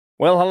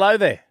Well, hello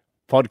there,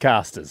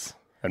 podcasters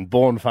and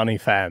Born Funny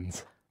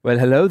fans. Well,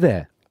 hello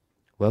there.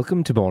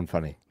 Welcome to Born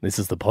Funny. This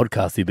is the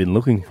podcast you've been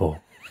looking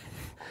for.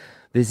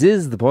 This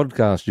is the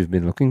podcast you've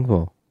been looking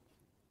for.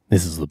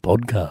 This is the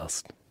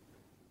podcast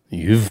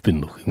you've been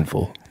looking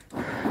for.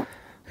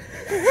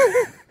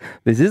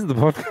 This is the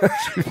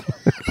podcast.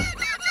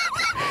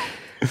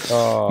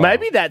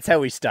 Maybe that's how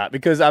we start,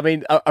 because, I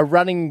mean, a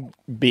running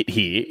bit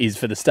here is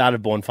for the start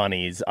of Born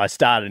Funny is I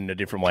start in a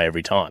different way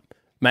every time.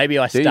 Maybe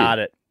I start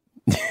it.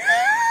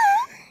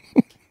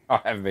 I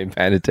haven't been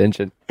paying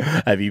attention.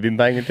 Have you been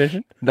paying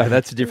attention? No,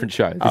 that's a different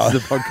show. This is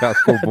a podcast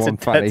called Born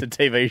Funny. That's a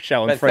TV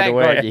show on But free to thank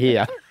wear. God you're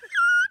here.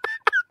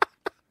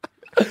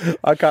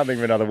 I can't think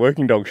of another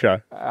working dog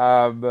show.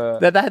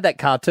 They had that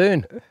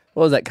cartoon.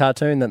 What was that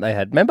cartoon that they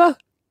had? Remember?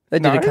 They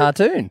did a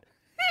cartoon.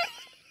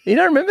 You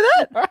don't remember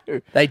that?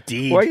 No. They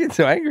did. Why are you getting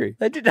so angry?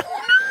 They did.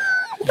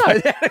 No,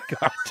 they had a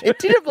cartoon. It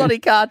did a bloody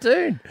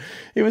cartoon.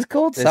 It was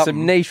called There's something.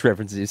 some niche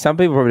references. Some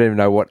people probably don't even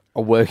know what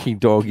a working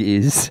dog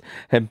is.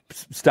 And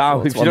Star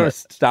Wars, if you're not a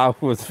Star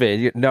Wars fan,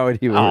 you have no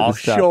idea what it Oh, is.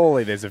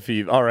 surely there's a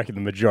few. I reckon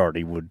the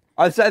majority would.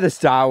 I'd say the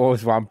Star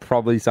Wars one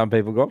probably some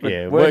people got, but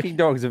Yeah, working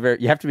dogs are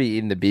very... You have to be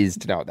in the biz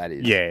to know what that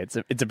is. Yeah, it's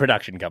a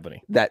production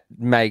company. That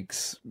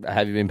makes...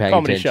 Have you been paying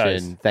Comedy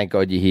attention? shows. Thank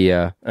God you're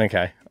here.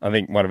 Okay, I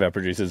think one of our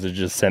producers has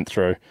just sent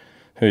through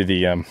who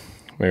the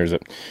where is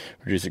it?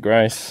 Producer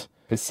Grace.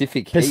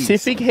 Pacific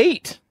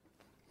Heat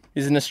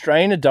is an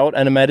Australian adult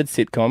animated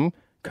sitcom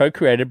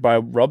co-created by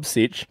Rob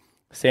Sitch,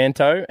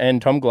 Santo, and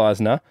Tom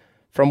Gleisner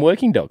from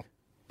Working Dog.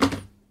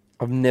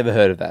 I've never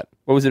heard of that.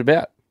 What was it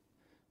about?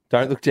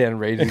 Don't look down and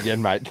read it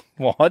again, mate.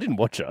 Well, I didn't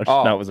watch it. I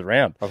just know it was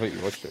around. I thought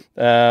you watched it.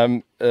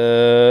 I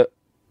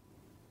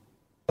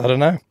don't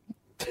know.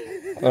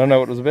 I don't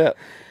know what it was about.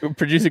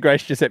 Producer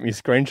Grace just sent me a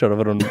screenshot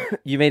of it on...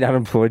 You mean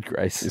unemployed,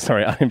 Grace?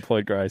 Sorry,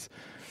 unemployed Grace.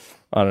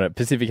 I don't know.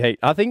 Pacific Heat.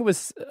 I think it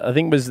was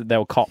they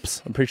were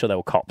cops. I'm pretty sure they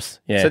were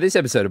cops. Yeah. So this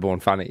episode of Born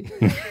Funny.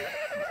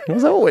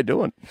 Was that what we're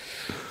doing?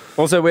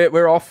 Also,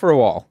 we're off for a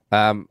while.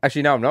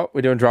 Actually, no, I'm not.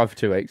 We're doing Drive for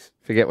 2 weeks.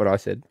 Forget what I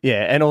said.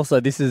 Yeah, and also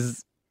this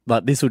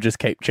will just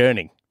keep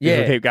churning. This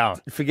will keep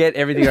going. Forget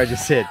everything I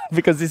just said.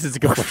 Because this is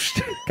good.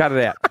 Cut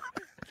it out.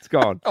 It's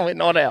gone. Oh, we're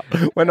not out.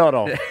 We're not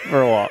off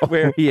for a while.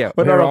 We're here.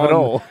 We're not off at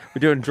all. We're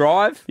doing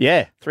Drive.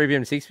 Yeah. 3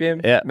 p.m. to 6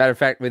 p.m. Yeah. Matter of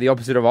fact, we're the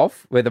opposite of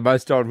off. We're the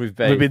most on we've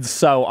been. We've been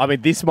I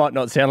mean, this might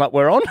not sound like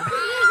we're on,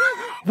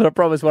 but I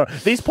promise we're on.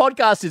 This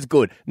podcast is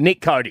good.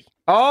 Nick Cody.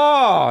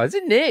 Oh, is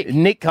it Nick?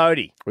 Nick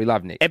Cody. We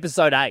love Nick.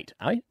 Episode 8.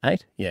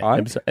 8? Yeah. Aye.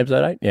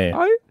 Episode 8?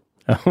 Yeah.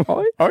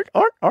 Oh,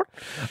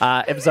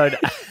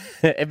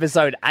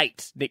 Episode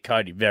 8, Nick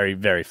Cody. Very,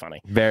 very funny.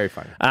 very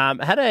funny.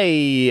 Had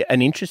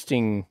an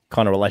interesting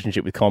kind of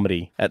relationship with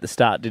comedy at the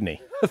start, didn't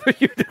he? I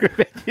thought you were doing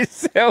about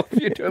yourself.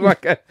 You're doing I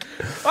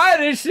had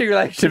an interesting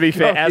relationship. To be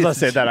fair, with as I comedy.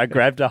 said that, I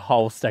grabbed a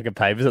whole stack of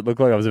papers. It looked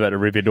like I was about to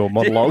rip into a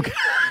monologue.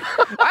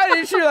 I had an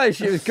interesting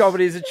relationship with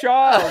comedy as a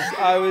child.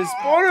 I was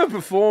born a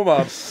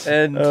performer,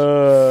 and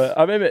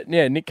I remember,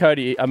 Nick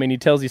Cody, I mean, he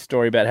tells his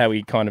story about how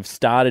he kind of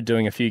started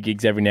doing a few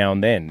gigs every now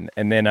and then.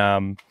 And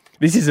then,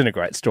 this isn't a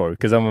great story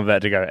because I'm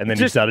about to go, and then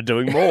he started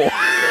doing more.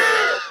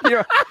 you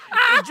know,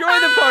 enjoy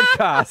the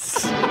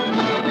podcast.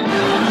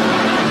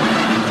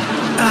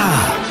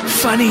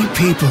 Funny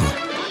people.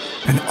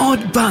 An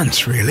odd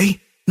bunch, really.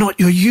 Not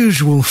your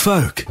usual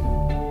folk.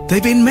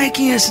 They've been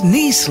making us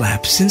knee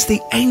slaps since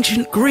the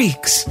ancient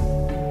Greeks.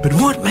 But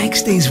what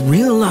makes these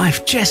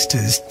real-life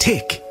jesters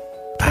tick?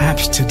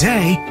 Perhaps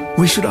today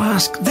we should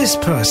ask this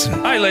person.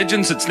 Hey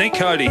legends, it's Nick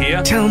Cody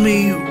here. Tell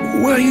me,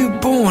 were you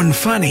born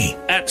funny?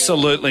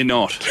 Absolutely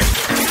not.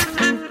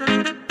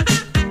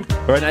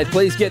 All right, Nate,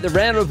 please get the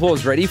round of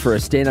applause ready for a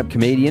stand-up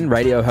comedian,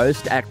 radio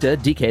host, actor,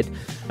 dickhead,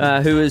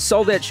 who has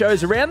sold out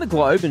shows around the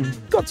globe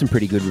and got some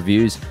pretty good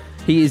reviews.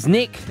 He is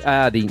Nick,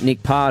 the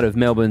Nick part of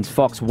Melbourne's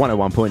Fox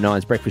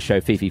 101.9's breakfast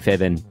show Fifi Fev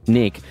and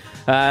Nick.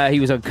 He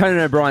was on Conan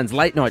O'Brien's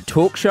late night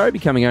talk show,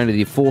 becoming only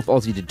the 4th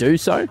Aussie to do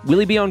so. Will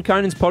he be on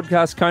Conan's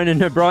podcast,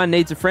 Conan O'Brien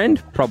Needs a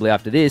Friend? Probably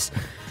after this.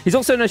 He's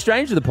also no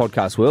stranger to the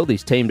podcast world.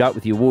 He's teamed up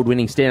with the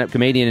award-winning stand-up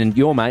comedian and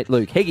your mate,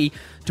 Luke Heggie,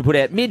 to put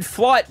out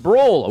Mid-Flight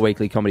Brawl, a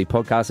weekly comedy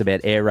podcast about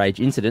air rage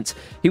incidents.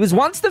 He was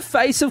once the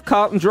face of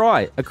Carlton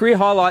Dry, a career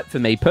highlight for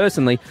me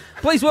personally.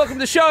 Please welcome to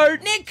the show,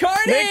 Nick Cody!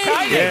 Nick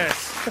Cody!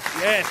 Yes.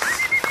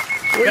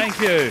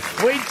 Thank you.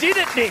 We did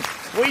it, Nick.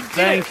 We did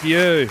Thank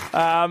you.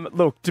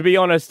 Look, to be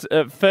honest,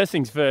 first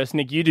things first,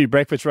 Nick, you do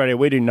breakfast radio,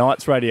 we do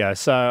nights radio.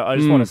 So I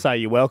just want to say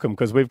you're welcome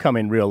because we've come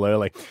in real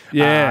early.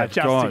 Yeah,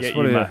 just guys, to get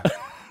what you, are mate.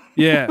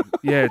 Yeah,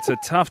 it's a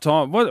tough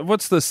time.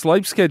 What's the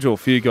sleep schedule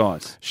for you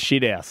guys?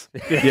 Shit house.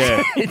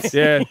 Yeah,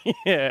 yeah.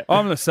 Yeah.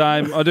 I'm the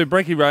same. I do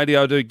brekkie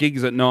radio, I do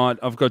gigs at night.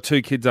 I've got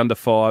 2 kids under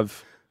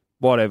 5.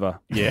 Whatever.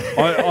 Yeah.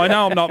 I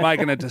know I'm not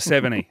making it to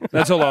 70.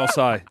 That's all I'll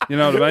say. You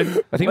know what I mean?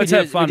 I think Let's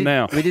have fun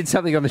now. We did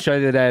something on the show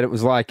the other day, and it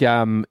was like,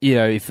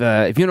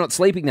 if you're not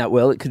sleeping that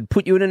well, it could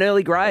put you in an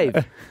early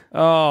grave.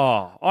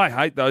 Oh, I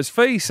hate those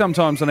fees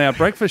sometimes on our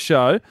breakfast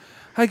show.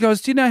 Hey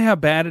guys, do you know how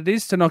bad it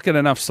is to not get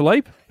enough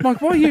sleep? I'm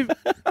like,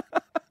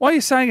 Why are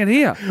you saying it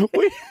here?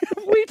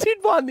 We did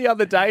one the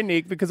other day,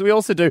 Nick, because we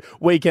also do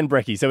weekend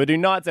brekkie. So we do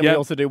nights and we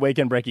also do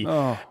weekend brekkie.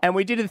 Oh. And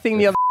we did a thing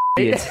the other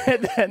day.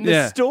 And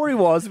the story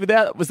was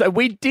that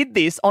we did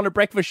this on a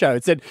breakfast show.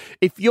 It said,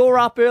 if you're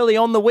up early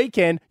on the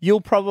weekend,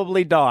 you'll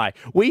probably die.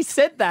 We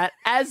said that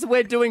as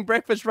we're doing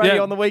breakfast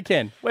radio on the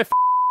weekend. We're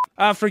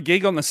After a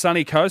gig on the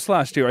sunny coast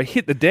last year, I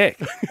hit the deck.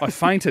 I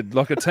fainted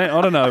like a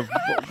I don't know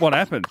what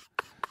happened.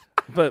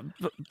 But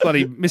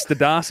bloody Mr.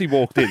 Darcy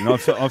walked in and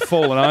I've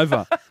fallen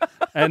over.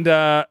 And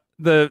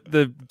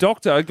the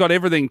doctor got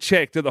everything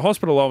checked. At the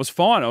hospital, I was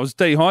fine. I was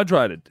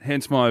dehydrated,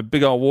 hence my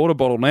big old water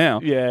bottle now.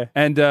 Yeah.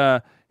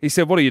 And he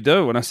said, what do you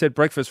do? And I said,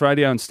 breakfast,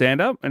 radio and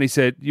stand-up. And he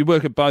said, you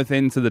work at both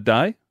ends of the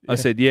day? I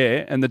said,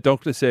 yeah. And the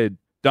doctor said,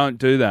 don't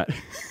do that.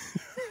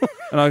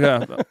 And I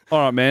go, all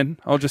right, man,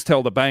 I'll just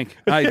tell the bank,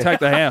 hey, take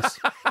the house.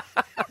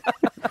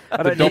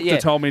 The doctor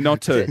told me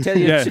not to. Tell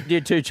your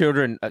two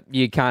children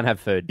you can't have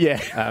food. Yeah.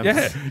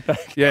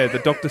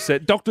 The doctor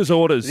said, doctor's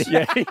orders.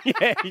 Yeah.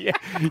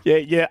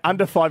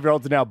 Under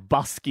 5-year-olds are now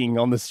busking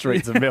on the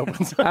streets of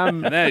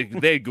Melbourne.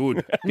 They're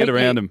good. Get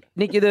around them.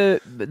 Nick, you're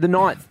the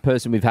ninth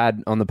person we've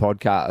had on the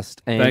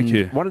podcast. And thank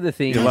you. One of the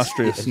things...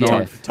 Illustrious.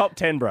 Top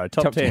 10, bro.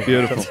 Top 10.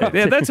 Beautiful.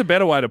 Yeah, that's a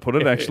better way to put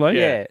it, actually.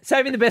 Yeah.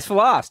 Saving the best for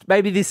last.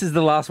 Maybe this is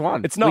the last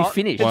one. It's not. We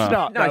finished. It's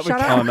not. No, shut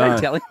up. no.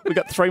 Don't tell him. We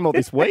got 3 more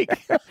this week.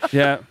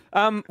 Yeah.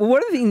 Well, one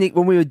of the things, Nick,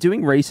 when we were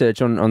doing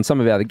research on some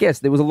of our other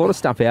guests, there was a lot of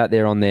stuff out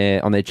there on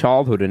their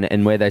childhood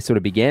and where they sort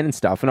of began and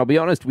stuff. And I'll be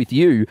honest with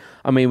you,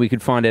 I mean, we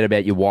could find out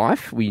about your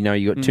wife. We know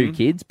you got 2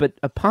 kids, but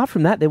apart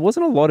from that, there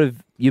wasn't a lot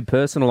of your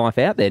personal life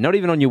out there, not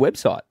even on your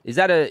website. Is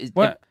that have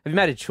you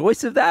made a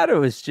choice of that,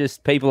 or is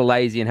just people are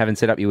lazy and haven't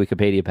set up your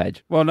Wikipedia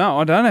page? Well, no,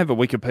 I don't have a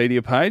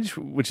Wikipedia page,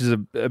 which is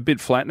a bit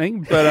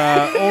flattening, but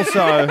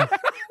also...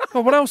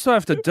 Well, what else do I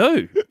have to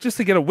do just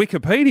to get a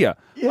Wikipedia?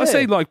 Yeah. I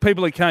see like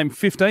people that came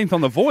 15th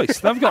on The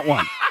Voice. They've got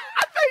one.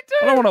 They do.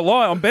 I don't want to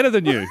lie. I'm better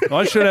than you.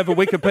 I should have a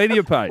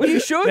Wikipedia page. Well, you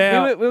should.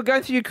 Now, we were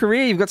going through your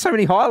career. You've got so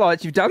many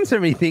highlights. You've done so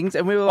many things.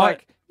 And we were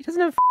like, he doesn't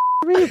have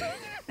a career.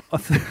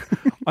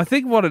 I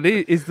think what it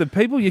is the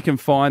people you can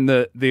find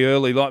the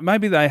early, like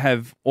maybe they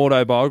have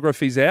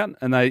autobiographies out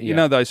and they, you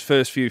know, those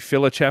first few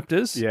filler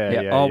chapters.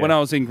 When I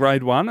was in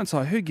grade 1, it's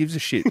like, who gives a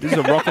shit? This is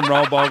a rock and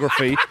roll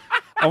biography.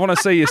 I want to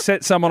see you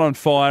set someone on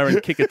fire and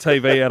kick a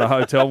TV out a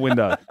hotel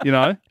window. You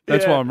know,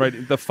 that's why I'm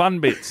reading the fun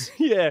bits.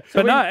 Yeah,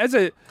 but no, as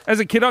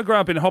a kid, I grew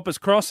up in Hoppers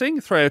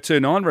Crossing,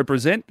 3029,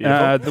 represent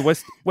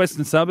the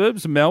western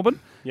suburbs of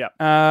Melbourne.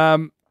 Yeah,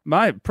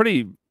 mate,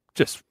 pretty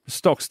just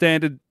stock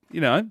standard.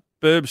 You know,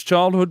 burbs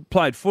childhood.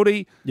 Played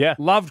footy. Yeah,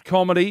 loved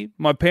comedy.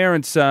 My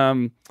parents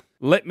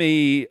let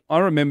me. I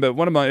remember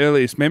one of my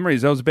earliest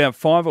memories. I was about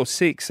 5 or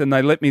 6, and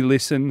they let me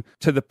listen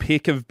to the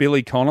pick of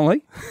Billy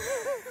Connolly.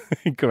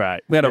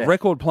 Great. We had a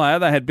record player.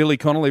 They had Billy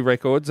Connolly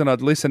records, and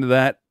I'd listen to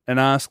that and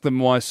ask them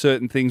why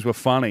certain things were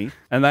funny.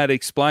 And they'd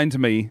explain to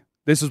me,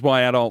 this is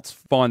why adults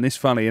find this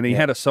funny. And he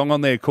had a song on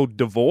there called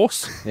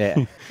Divorce.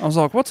 Yeah. I was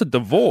like, what's a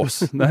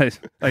divorce? They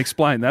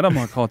explained that. I'm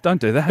like, oh,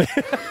 don't do that.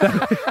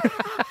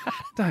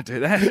 Don't do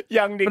that.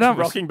 Young Nick's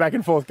rocking back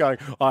and forth going,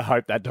 I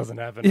hope that doesn't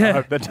happen. Yeah, I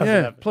hope that doesn't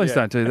happen. Please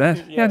don't do that.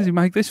 How did he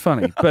make this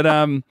funny? But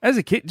as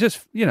a kid,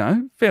 just, you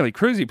know, fairly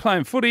cruisy,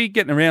 playing footy,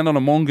 getting around on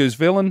a mongoose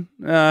villain.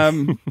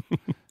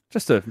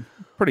 Just a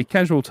pretty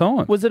casual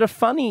time. Was it a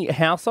funny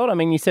household? I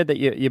mean, you said that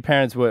your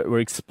parents were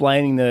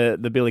explaining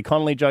the Billy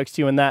Connolly jokes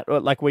to you and that.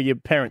 Like, were your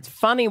parents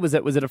funny? Was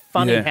it a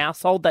funny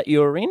household that you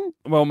were in?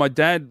 Well, my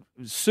dad,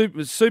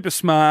 super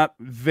smart,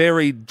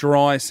 very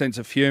dry sense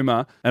of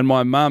humour, and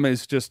my mum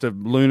is just a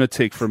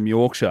lunatic from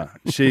Yorkshire.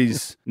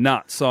 She's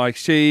nuts. Like,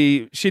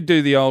 she'd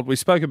do the old, we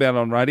spoke about it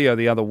on radio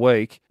the other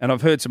week, and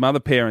I've heard some other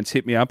parents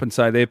hit me up and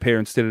say their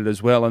parents did it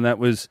as well, and that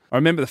was, I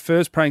remember the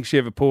first prank she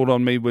ever pulled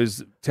on me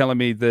was telling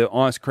me the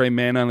ice cream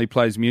man only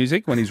plays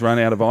music when he's run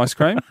out of ice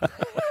cream.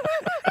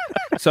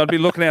 So I'd be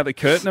looking out the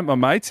curtain at my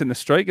mates in the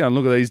street going,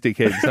 look at these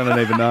dickheads. I don't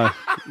even know.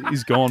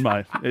 He's gone,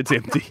 mate. It's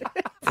empty.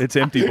 It's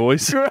empty,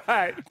 boys.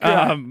 Right.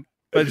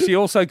 But she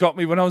also got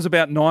me when I was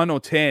about 9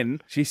 or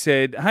 10. She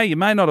said, hey, you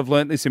may not have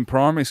learnt this in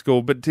primary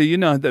school, but do you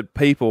know that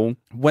people,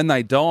 when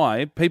they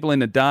die, people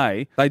in a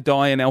day, they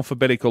die in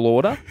alphabetical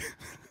order?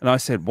 And I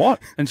said, what?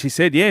 And she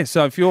said, yeah,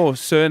 so if your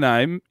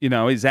surname, you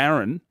know, is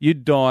Aaron,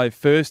 you'd die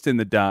first in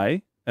the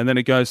day. And then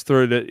it goes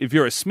through to, if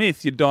you're a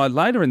Smith, you die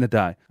later in the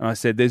day. And I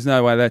said, there's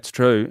no way that's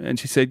true. And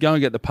she said, go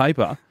and get the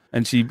paper.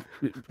 And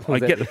I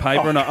get the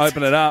paper and I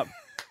open it up.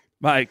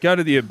 Mate, go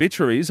to the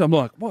obituaries. I'm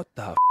like, what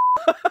the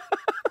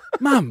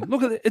Mum,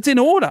 look at it. It's in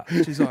order.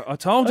 She's like, I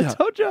told you.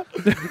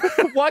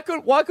 Why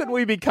couldn't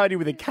we be Cody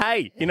with a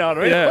K? You know what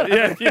I mean?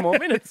 Yeah. A few more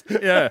minutes.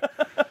 Yeah.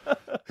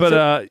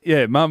 But,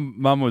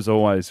 Mum was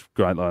always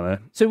great like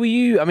that. So were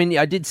you, I mean,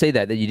 I did see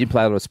that you did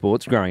play a lot of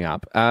sports growing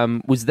up.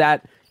 Was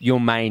that your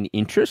main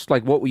interest?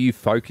 Like, what were you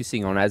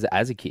focusing on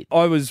as a kid?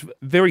 I was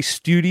very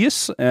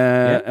studious,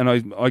 and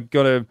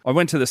I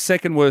went to the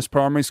second worst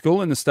primary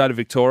school in the state of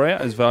Victoria,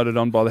 as voted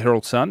on by the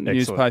Herald Sun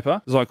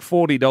newspaper. It was like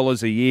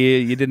 $40 a year.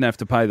 You didn't have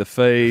to pay the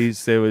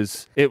fees. I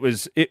was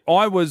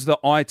the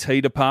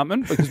IT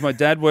department because my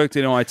dad worked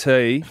in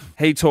IT.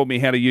 He taught me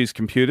how to use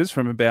computers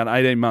from about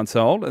 18 months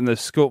old, and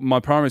my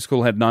primary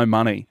school had no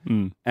money,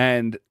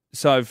 and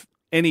so if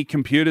any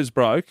computers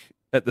broke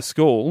at the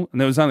school, and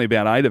there was only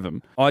about 8 of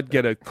them, I'd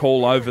get a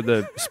call over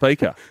the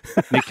speaker.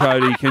 Nick,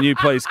 Cody, can you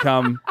please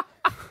come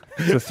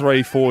to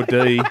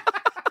 3-4D?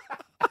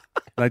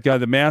 They'd go,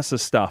 the mouse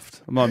is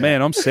stuffed. I'm like,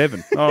 man, I'm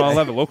 7. Oh, I'll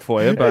have a look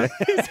for you. But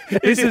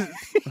this is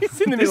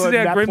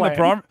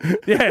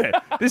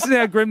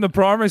how grim the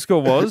primary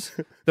school was.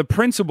 The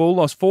principal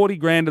lost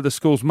 $40,000 of the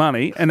school's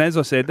money, and as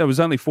I said, there was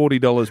only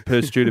 $40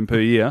 per student per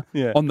year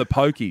on the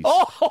pokies.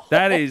 Oh.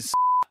 That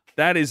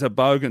is a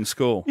bogan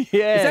school.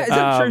 Yeah. Is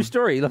that a true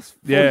story?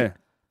 Yeah.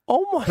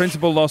 Oh my!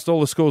 Principal lost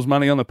all the school's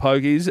money on the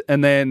pokies,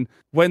 and then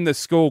when the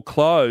school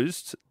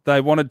closed,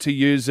 they wanted to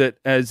use it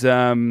as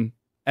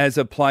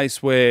a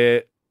place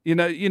where you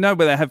know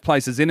where they have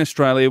places in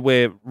Australia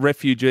where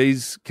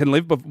refugees can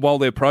live while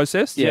they're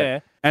processed. Yeah.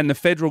 And the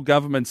federal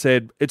government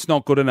said it's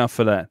not good enough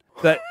for that.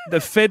 That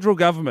the federal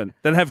government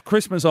that have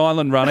Christmas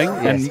Island running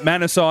and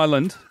Manus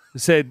Island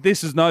said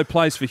this is no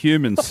place for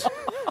humans,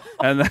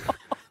 and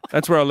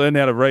that's where I learned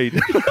how to read.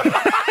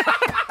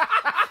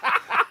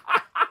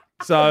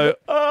 So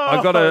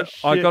I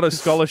got a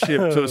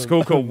scholarship to a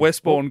school called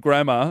Westbourne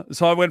Grammar.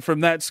 So I went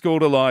from that school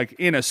to like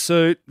in a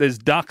suit. There's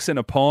ducks in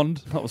a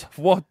pond. I was like,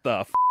 what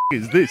the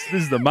is this?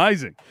 This is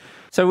amazing.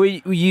 So were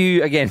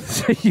you again?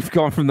 So you've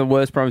gone from the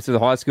worst primary to the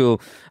high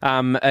school.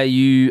 Are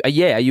you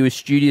a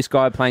studious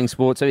guy playing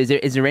sports? So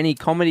is there any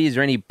comedy? Is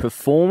there any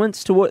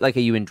performance to it? Like,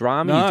 are you in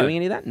drama? Are you doing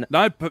any of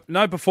that?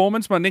 No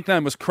performance. My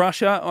nickname was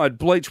Crusher. I had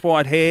bleach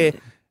white hair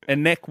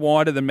and neck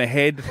wider than my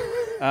head.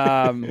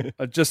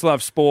 I just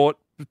love sport.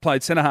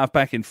 Played centre half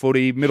back in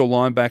footy, middle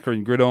linebacker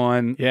in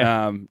gridiron.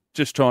 Yeah.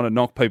 Just trying to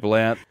knock people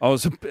out. I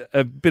was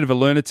a bit of a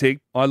lunatic.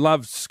 I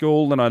loved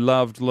school and I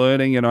loved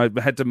learning, and I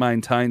had to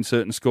maintain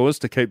certain scores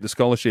to keep the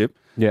scholarship.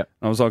 Yeah.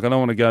 I was like, I don't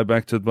want to go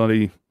back to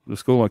the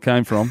school I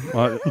came from.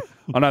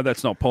 I know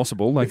that's not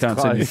possible. They can't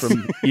send you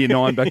from year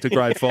 9 back to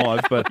grade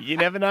 5, but you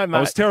never know, mate.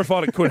 I was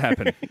terrified it could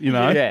happen,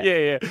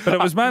 Yeah. But it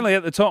was mainly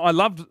at the time. I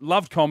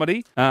loved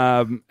comedy,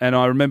 and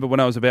I remember when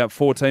I was about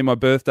 14, my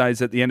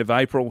birthday's at the end of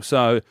April.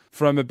 So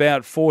from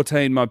about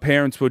 14, my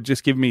parents would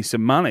just give me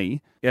some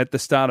money at the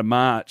start of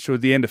March or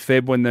the end of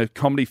Feb when the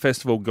Comedy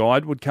Festival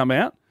Guide would come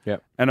out.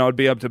 Yep. And I'd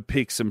be able to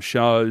pick some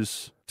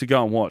shows to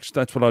go and watch.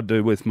 That's what I'd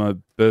do with my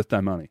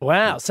birthday money.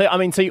 Wow. So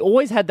you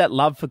always had that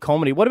love for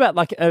comedy. What about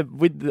like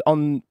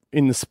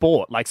in the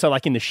sport?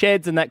 Like in the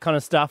sheds and that kind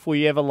of stuff, were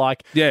you ever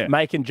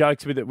making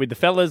jokes with the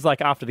fellas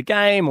like after the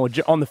game or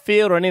on the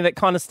field or any of that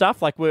kind of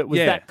stuff? Like was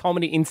that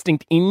comedy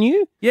instinct in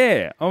you?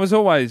 Yeah. I was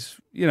always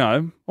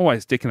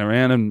dicking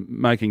around and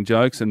making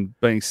jokes and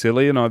being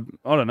silly, and I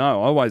don't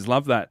know, I always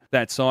loved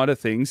that side of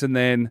things. And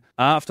then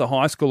after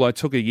high school, I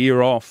took a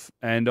year off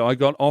and I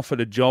got offered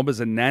a job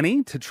as a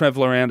nanny to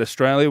travel around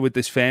Australia with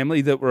this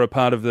family that were a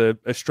part of the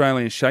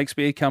Australian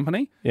Shakespeare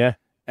Company. Yeah.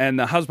 And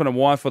the husband and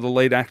wife were the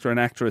lead actor and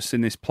actress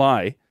in this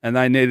play, and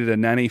they needed a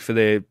nanny for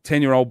their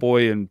 10-year-old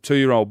boy and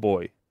 2-year-old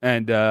boy.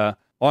 And I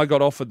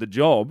got offered the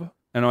job,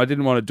 and I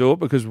didn't want to do it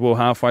because we were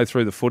halfway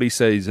through the footy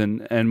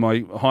season, and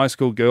my high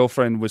school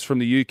girlfriend was from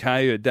the UK.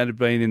 Her dad had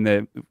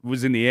been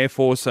was in the Air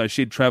Force, so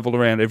she'd travelled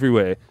around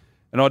everywhere,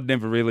 and I'd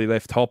never really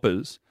left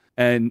Hoppers.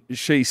 And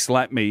she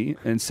slapped me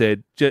and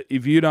said,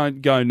 if you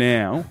don't go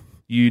now,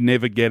 you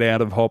never get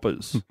out of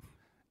Hoppers.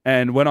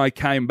 And when I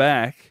came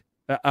back,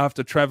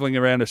 after travelling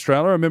around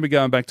Australia, I remember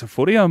going back to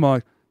footy. I'm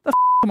like, the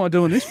am I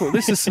doing this for?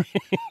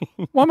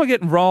 Why am I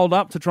getting rolled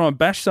up to try and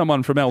bash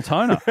someone from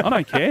Altona? I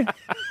don't care.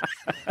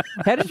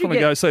 How did you want to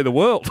go see the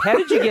world? How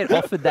did you get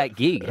offered that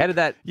gig? How did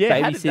that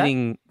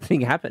babysitting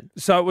thing happen?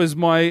 So it was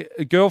my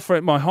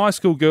girlfriend, my high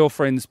school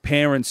girlfriend's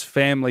parents'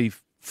 family,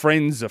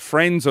 friends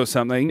or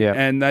something,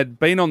 and they'd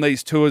been on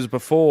these tours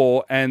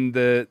before, and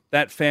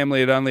that family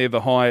had only ever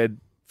hired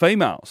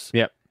females.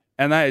 Yep.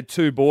 And they had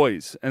 2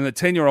 boys, and the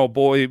 10-year-old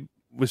boy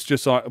was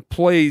just like,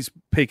 please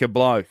pick a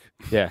bloke.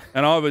 Yeah.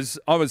 And I was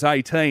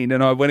 18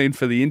 and I went in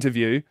for the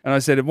interview and I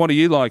said, what do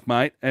you like,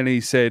 mate? And he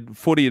said,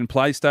 footy and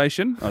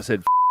PlayStation. I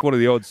said, what are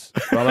the odds,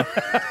 brother?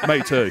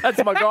 Me too.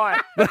 That's my guy.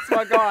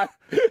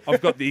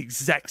 I've got the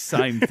exact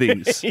same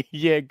things.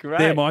 Yeah, great.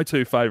 They're my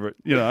 2 favourite,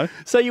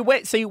 So you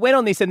went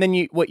on this and then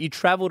you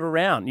travelled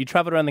around. You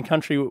travelled around the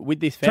country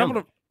with this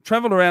family.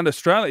 Travelled around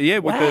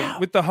Australia,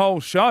 with the whole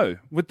show,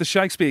 with the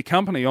Shakespeare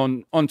Company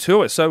on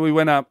tour. So we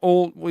went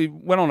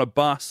on a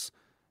bus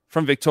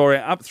from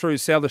Victoria up through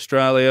South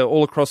Australia,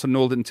 all across the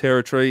Northern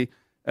Territory,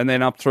 and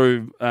then up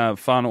through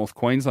far north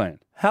Queensland.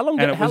 How long?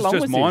 And it was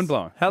just this? mind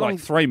blowing. How long? Like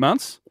 3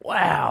 months.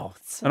 Wow.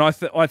 And I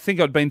think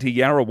I'd been to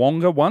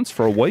Yarrawonga once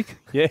for a week.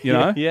 Yeah.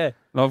 And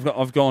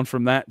I've gone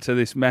from that to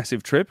this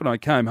massive trip, and I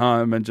came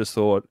home and just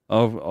thought,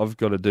 I've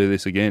got to do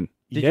this again.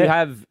 Did you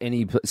have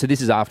any? So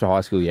this is after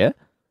high school, yeah?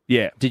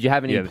 Yeah. Did you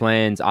have any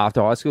plans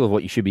after high school of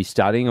what you should be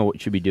studying or what you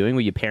should be doing?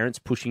 Were your parents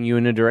pushing you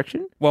in a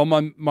direction? Well,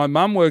 my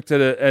mum worked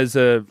as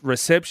a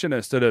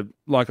receptionist at a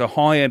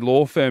high-end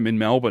law firm in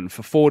Melbourne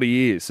for 40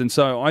 years. And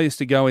so I used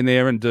to go in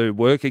there and do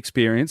work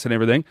experience and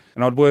everything.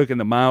 And I'd work in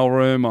the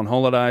mailroom on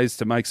holidays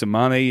to make some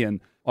money.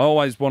 And I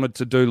always wanted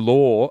to do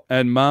law.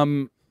 And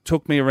Mum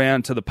took me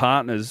around to the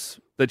partners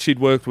that she'd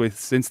worked with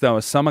since they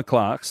were summer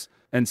clerks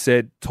and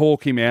said,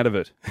 talk him out of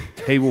it.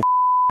 He will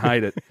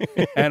hate it.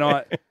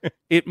 And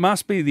it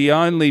must be the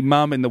only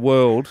mum in the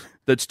world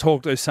that's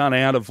talked her son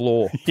out of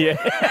law. Yeah.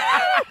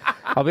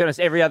 I'll be honest,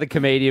 every other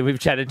comedian we've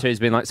chatted to has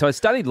been like, so I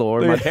studied law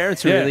and my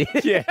parents really...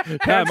 Yeah.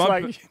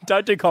 Parents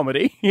don't do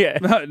comedy. Yeah.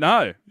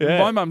 No. Yeah.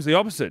 My mum's the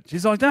opposite.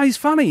 She's like, no, he's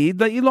funny.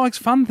 He likes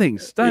fun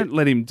things. Don't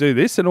let him do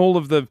this. And all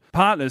of the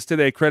partners, to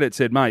their credit,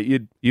 said,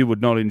 mate, you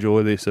would not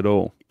enjoy this at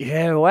all.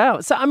 Yeah, wow.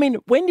 So, I mean,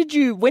 when did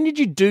you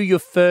do your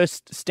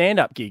first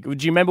stand-up gig?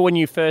 Do you remember when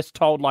you first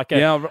told like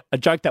a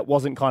joke that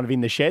wasn't kind of in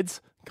the sheds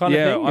kind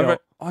of thing?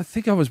 I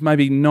think I was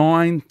maybe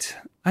 18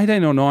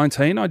 or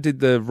 19. I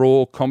did the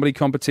Raw comedy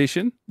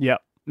competition. Yeah.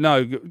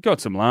 No,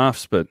 got some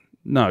laughs, but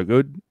no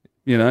good.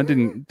 You know,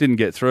 didn't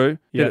get through.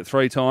 Did it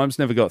 3 times,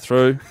 never got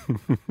through.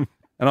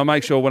 And I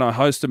make sure when I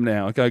host them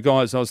now, I go,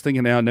 guys, I was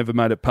thinking now I never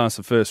made it past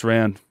the first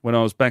round when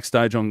I was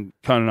backstage on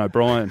Conan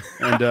O'Brien.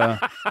 And I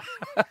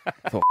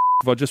thought,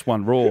 if I just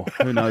won Raw,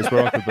 who knows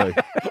where I could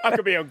be. I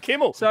could be on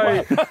Kimmel.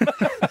 So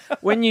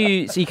when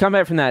you come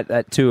back from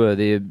that tour,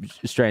 the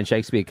Australian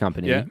Shakespeare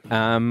Company,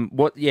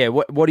 what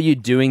are you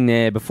doing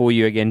there before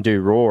you again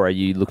do Raw? Are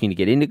you looking to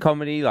get into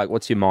comedy? Like,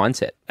 what's your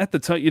mindset? At the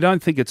time, you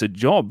don't think it's a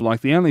job.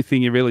 Like, the only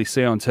thing you really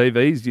see on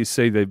TV is you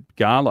see the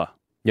gala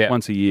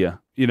once a year.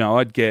 You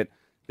know,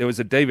 there was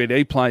a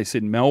DVD place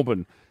in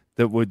Melbourne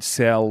that would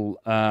sell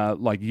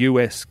like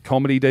US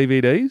comedy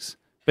DVDs,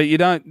 but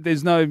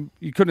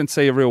you couldn't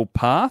see a real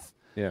path.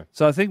 Yeah.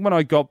 So I think when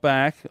I got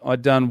back,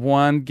 I'd done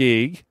one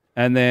gig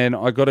and then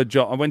I got a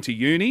job. I went to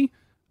uni.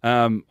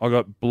 I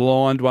got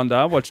blind one day.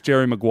 I watched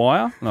Jerry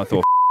Maguire and I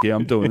thought, yeah,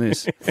 I'm doing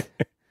this.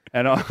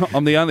 And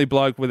I'm the only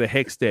bloke with a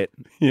HECS debt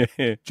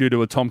due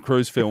to a Tom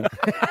Cruise film.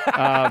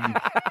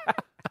 I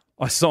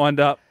signed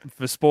up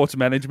for sports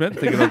management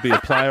thinking I'd be a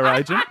player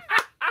agent.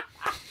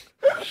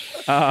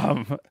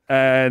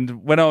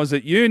 And when I was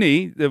at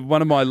uni,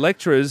 one of my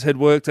lecturers had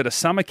worked at a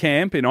summer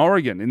camp in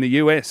Oregon in the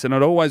US, and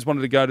I'd always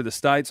wanted to go to the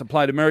States. I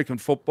played American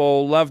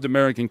football, loved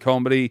American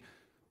comedy,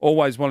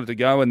 always wanted to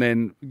go, and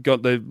then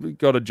got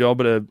a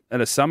job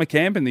at a summer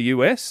camp in the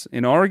US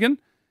in Oregon.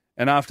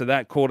 And after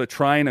that, caught a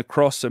train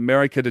across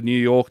America to New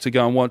York to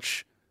go and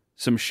watch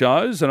some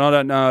shows. And I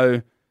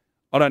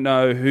don't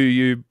know who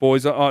you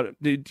boys are.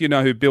 Do you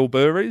know who Bill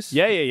Burr is?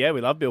 Yeah.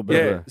 We love Bill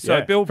Burr. Yeah.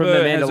 So Bill From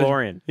Burr The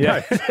Mandalorian.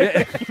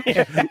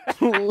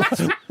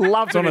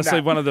 Loved it's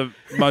honestly one of the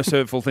most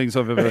hurtful things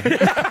I've ever heard.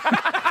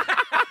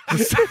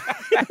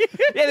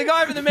 Yeah, the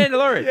guy from The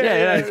Mandalorian.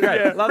 Yeah, it's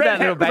great. Yeah. Love that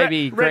little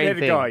baby green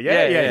thing. Guy.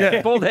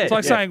 Yeah. Bald head. It's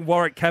like saying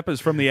Warwick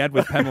Capper's from the ad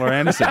with Pamela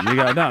Anderson. You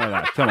go,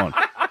 no, come on.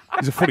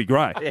 He's a footy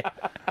grey.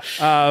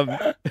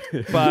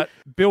 But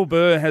Bill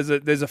Burr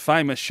there's a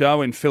famous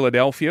show in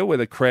Philadelphia where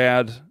the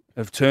crowd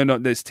have turned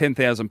on. There's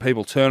 10,000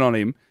 people turn on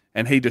him,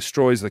 and he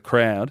destroys the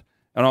crowd.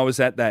 And I was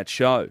at that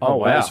show. Oh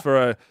wow!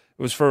 It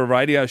was for a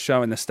radio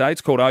show in the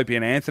States called Opie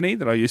and Anthony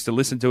that I used to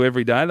listen to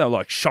every day. They were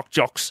like shock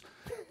jocks,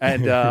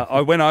 and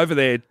I went over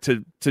there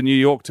to New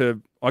York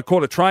I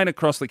caught a train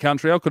across the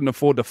country. I couldn't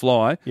afford to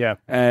fly. Yeah,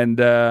 and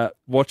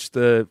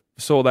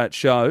saw that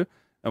show.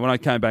 And when I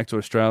came back to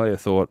Australia, I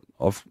thought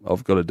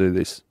I've got to do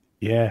this.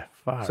 Yeah.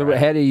 So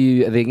how do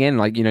you, again,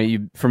 like, you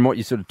know, from what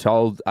you sort of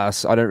told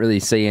us, I don't really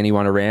see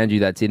anyone around you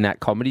that's in that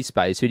comedy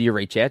space. Who do you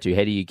reach out to?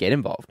 How do you get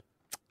involved?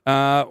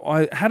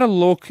 I had a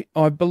look.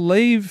 I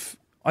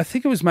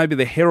think it was maybe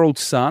the Herald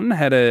Sun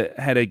had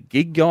a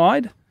gig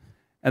guide,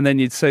 and then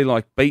you'd see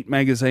like Beat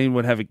Magazine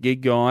would have a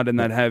gig guide, and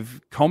they'd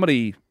have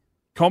comedy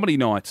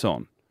nights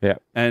on. Yeah.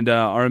 And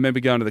I remember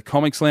going to the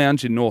Comics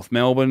Lounge in North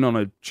Melbourne on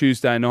a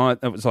Tuesday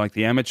night. That was like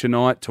the amateur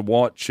night to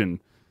watch and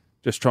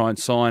just try and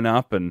sign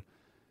up, and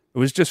it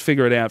was just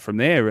figure it out from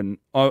there. And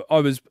I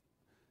was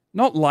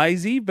not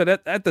lazy, but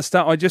at the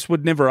start, I just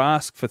would never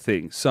ask for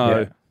things.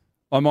 So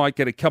I might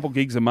get a couple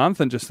gigs a month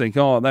and just think,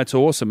 oh, that's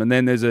awesome. And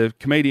then there's a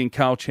comedian,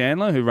 Carl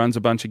Chandler, who runs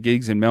a bunch of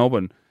gigs in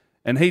Melbourne.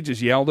 And he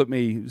just yelled at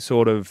me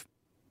sort of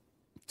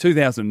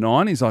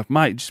 2009. He's like,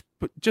 mate,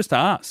 just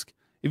ask.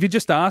 If you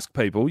just ask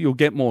people, you'll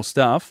get more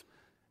stuff.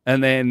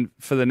 And then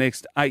for the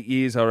next 8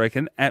 years, I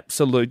reckon,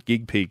 absolute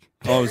gig pig.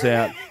 I was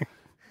out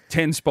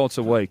 10 spots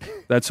a week,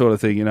 that sort of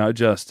thing, you know,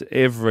 just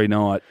every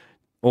night,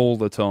 all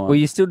the time. Were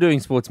you still doing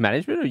sports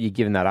management, or are you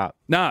giving that up?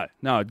 No,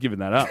 I'd given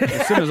that up.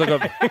 As soon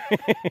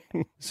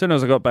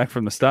as I got back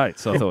from the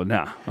States, I thought,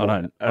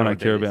 I don't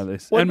care about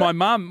this. And my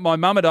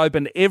mum had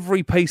opened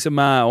every piece of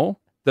mail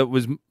that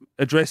was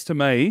addressed to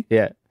me,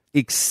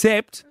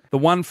 except the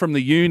one from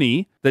the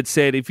uni that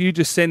said, if you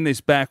just send this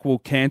back, we'll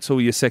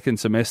cancel your second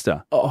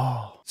semester.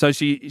 Oh. So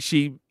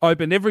she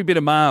opened every bit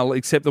of mail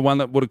except the one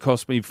that would have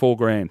cost me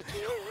 $4,000.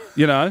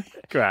 You know?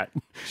 Great.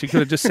 She could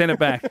have just sent it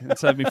back and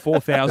saved me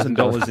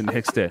 $4,000 in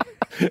HEX debt.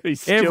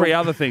 Every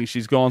other thing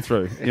she's gone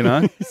through, you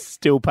know?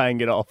 Still paying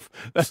it off.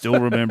 Still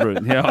remember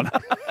it. Yeah,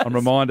 I'm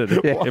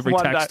reminded every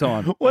tax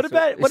time. What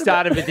about... He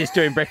started with this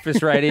doing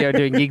breakfast radio,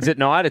 doing gigs at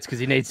night. It's because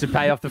he needs to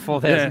pay off the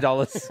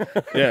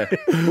 $4,000.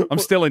 Yeah. I'm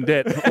still in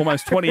debt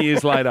almost 20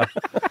 years later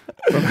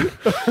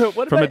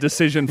from a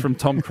decision from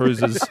Tom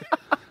Cruise's...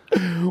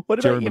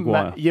 What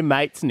about your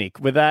mates, Nick?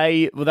 Were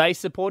they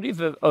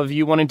supportive of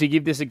you wanting to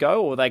give this a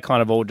go, or were they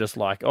kind of all just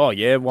like, oh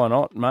yeah, why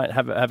not, mate?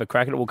 Have a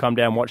crack at it. We'll come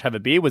down, watch, have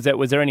a beer. Was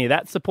there any of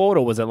that support,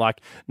 or was it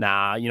like,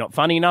 nah, you're not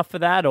funny enough for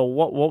that, or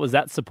what was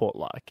that support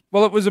like?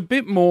 Well, it was a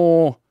bit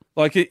more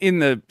like in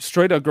the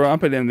street I grew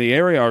up in the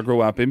area I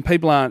grew up in.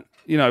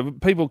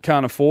 People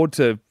can't afford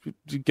to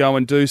go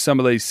and do some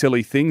of these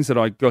silly things that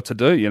I got to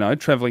do,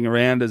 traveling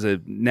around as a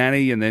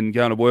nanny and then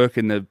going to work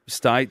in the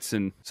States.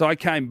 And so I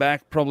came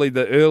back probably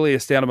the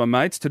earliest out of my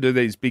mates to do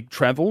these big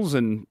travels,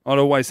 and I'd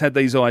always had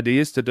these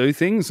ideas to do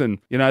things, and,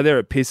 they're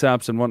at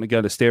piss-ups and wanting to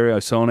go to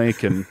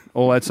Stereosonic and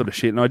all that sort of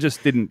shit. And I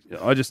just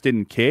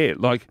didn't care.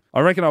 Like,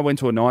 I reckon I went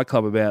to a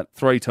nightclub about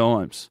 3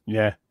 times.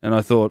 Yeah. And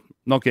I thought,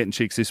 not getting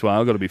chicks this way,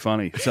 I've got to be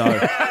funny. So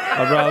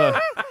I'd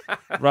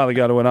rather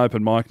go to an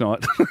open mic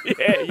night.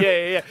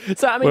 Yeah.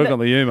 So I mean, work on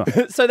the humour.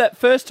 So that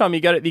first time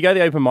you go to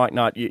the open mic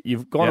night,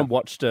 you've gone and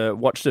watched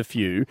a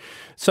few.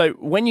 So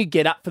when you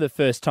get up for the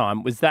first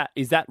time, is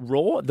that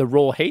raw? The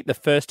raw heat? The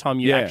first time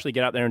you actually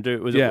get up there and do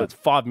it was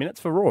 5 minutes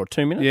for raw, or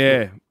 2 minutes?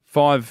 Yeah.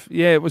 5,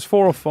 it was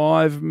 4 or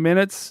 5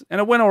 minutes, and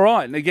it went all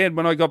right. And again,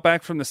 when I got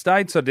back from the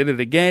States, I did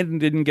it again and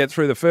didn't get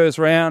through the first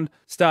round.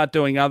 Start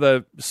doing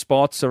other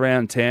spots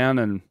around town,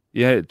 and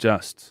it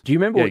just... Do you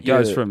remember what it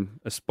goes from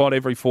a spot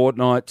every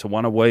fortnight to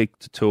 1 a week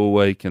to 2 a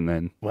week, and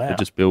then it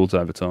just builds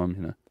over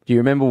time, Do you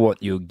remember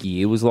what your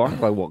gear was like?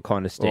 Like what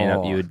kind of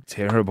stand-up you would...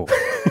 Terrible. Do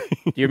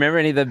you remember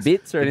any of the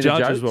bits or any of the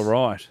judges jokes? were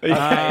right.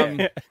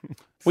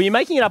 Were you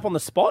making it up on the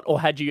spot, or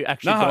had you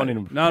actually gone in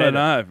and...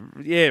 No.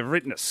 Yeah,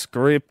 written a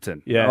script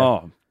and...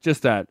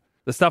 just that.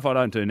 The stuff I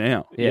don't do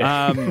now.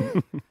 Yeah.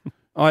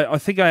 I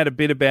think I had a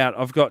bit about...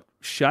 I've got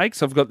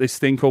shakes. I've got this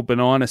thing called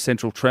benign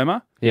essential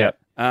tremor. Yeah.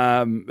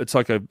 It's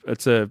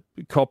a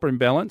copper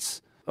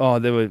imbalance. Oh,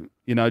 there were,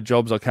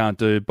 jobs I can't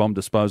do, bomb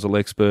disposal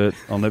expert,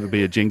 I'll never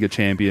be a Jenga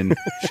champion,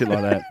 shit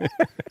like that.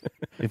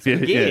 If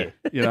you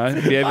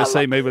ever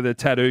see me with a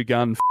tattoo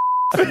gun,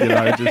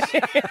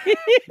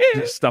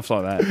 just stuff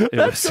like that.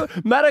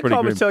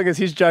 Matacom was telling us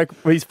his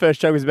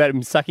first joke was about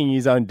him sucking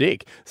his own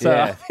dick. So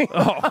yeah.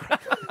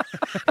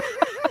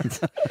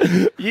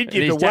 you'd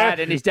give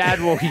and his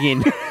dad walking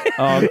in.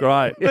 Oh,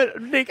 great. But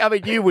Nick,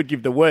 you would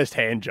give the worst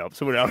hand jobs.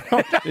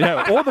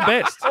 Yeah, all the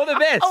best. All the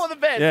best. All the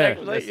best,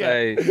 actually.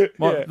 Yeah.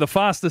 The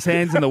fastest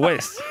hands in the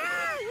West,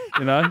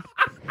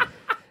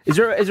 Is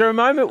there a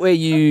moment where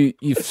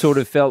you've sort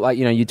of felt like,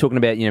 you're talking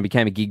about,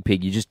 became a gig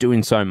pig, you're just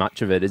doing so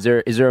much of it. Is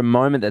there a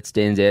moment that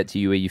stands out to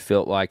you where you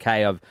felt like,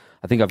 hey,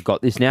 I think I've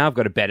got this now, I've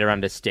got a better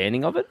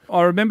understanding of it?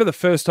 I remember the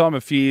first time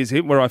a few years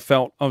where I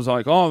felt, I was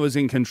like, I was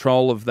in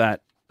control of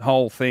that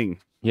whole thing.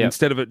 Yep.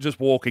 Instead of it just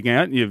walking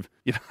out,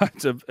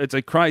 it's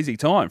a crazy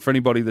time for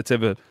anybody that's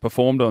ever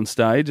performed on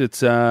stage. It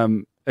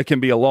can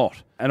be a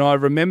lot. And I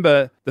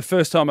remember the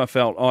first time I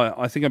felt,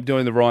 I think I'm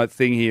doing the right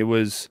thing here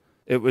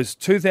it was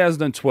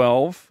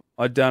 2012.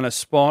 I'd done a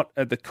spot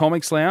at the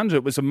Comics Lounge.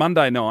 It was a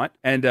Monday night,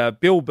 and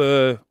Bill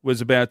Burr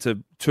was about to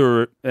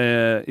tour.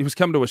 He was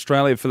coming to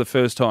Australia for the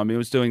first time. He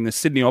was doing the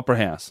Sydney Opera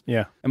House.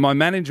 Yeah. And my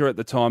manager at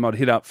the time, I'd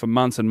hit up for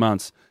months and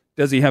months.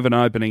 Does he have an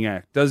opening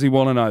act? Does he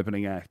want an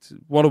opening act?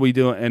 What are we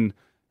doing? And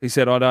he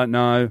said, I don't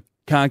know.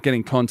 Can't get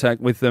in contact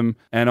with them.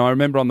 And I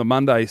remember on the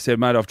Monday, he said,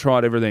 mate, I've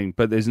tried everything,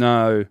 but there's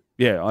no,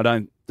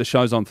 the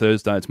show's on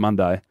Thursday, it's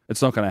Monday.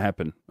 It's not going to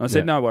happen. I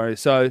said, no worries.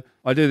 So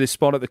I do this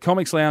spot at the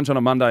Comics Lounge on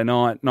a Monday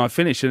night, and I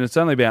finish, and it's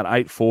only about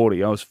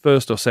 8:40. I was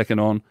first or second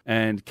on,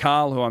 and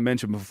Carl, who I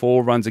mentioned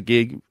before, runs a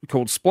gig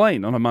called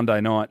Spleen on a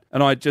Monday night,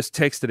 and I just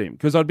texted him,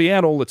 because I'd be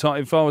out all the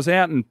time. If I was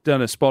out and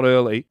done a spot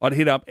early, I'd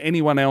hit up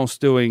anyone else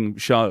doing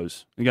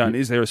shows and going,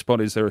 is there a spot,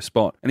 is there a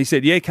spot? And he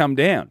said, yeah, come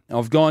down.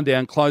 I've gone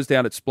down, closed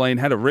out at Spleen,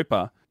 had a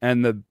ripper,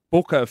 and the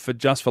booker for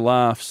Just for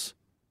Laughs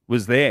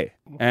was there.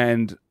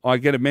 And I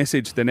get a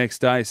message the next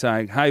day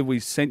saying, hey, we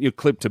sent your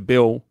clip to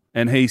Bill,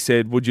 and he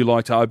said, would you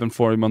like to open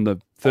for him on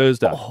the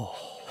Thursday?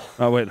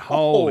 I went,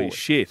 holy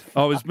shit.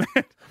 I was mad.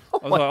 I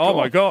was like, oh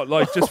my God,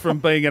 like just from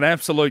being an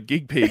absolute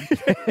gig pig,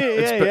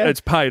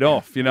 it's paid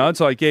off. It's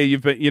like,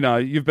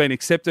 you've been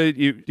accepted.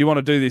 You want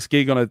to do this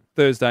gig on a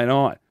Thursday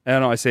night?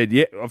 And I said,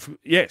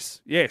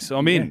 yes,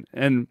 I'm in.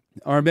 And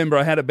I remember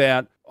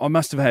I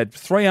must have had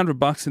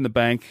 $300 in the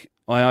bank.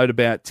 I owed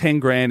about 10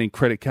 grand in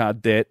credit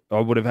card debt. I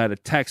would have had a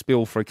tax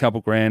bill for a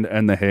couple grand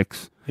and the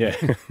HEX. Yeah.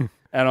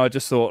 And I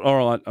just thought, all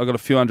right, I've got a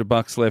few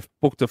 $100 left,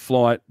 booked a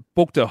flight,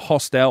 booked a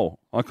hostel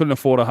I couldn't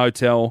afford a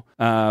hotel,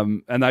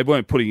 and they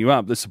weren't putting you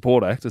up, the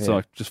support act. It's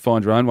like, just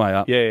find your own way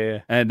up.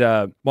 Yeah.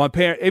 And my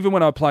parent, even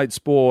when I played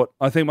sport,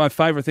 I think my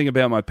favourite thing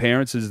about my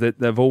parents is that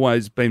they've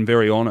always been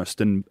very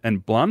honest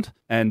and blunt.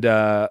 And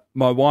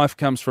my wife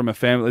comes from a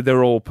family,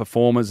 they're all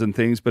performers and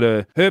things,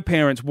 but her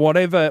parents,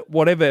 whatever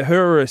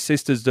her or her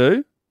sisters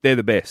do, they're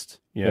the best.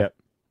 Yeah.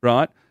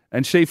 Right?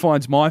 And she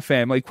finds my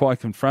family quite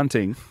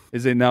confronting,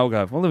 as in they'll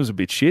go, well, it was a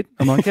bit shit.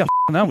 I'm like, yeah,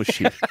 that was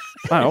shit.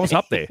 No, I was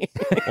up there.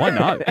 I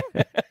know.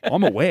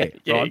 I'm aware.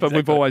 Yeah, right? exactly. But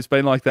we've always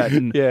been like that.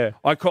 And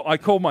I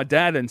called my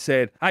dad and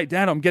said, hey,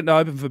 Dad, I'm getting to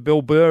open for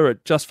Bill Burr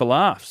at Just for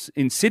Laughs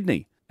in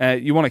Sydney.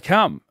 You want to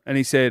come? And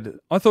he said,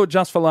 I thought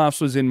Just for Laughs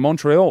was in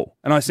Montreal.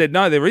 And I said,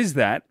 no, there is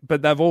that,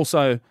 but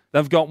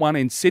they've got one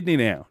in Sydney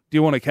now. Do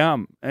you want to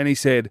come? And he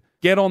said,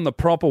 get on the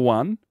proper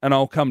one and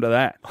I'll come to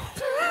that.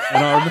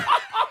 And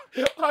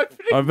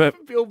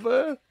Bill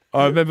Burr.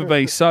 I remember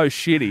being so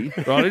shitty.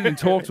 Right? I didn't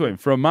talk to him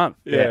for a month.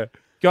 Yeah.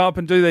 Go up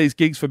and do these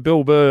gigs for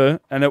Bill Burr,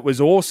 and it was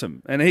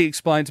awesome. And he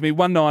explained to me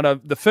one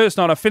night, the first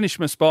night I finished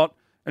my spot,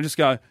 and just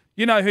go,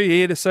 you know who you're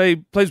here to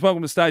see? Please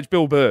welcome to the stage,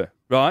 Bill Burr.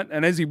 Right?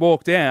 And as he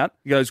walked out,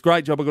 he goes,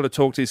 great job, I've got to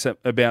talk to you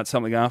about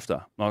something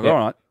after. I'm like, all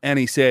right. And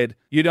he said,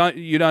 you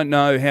don't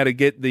know how to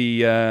get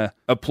the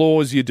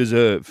applause you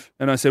deserve.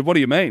 And I said, what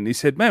do you mean? He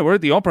said, man, we're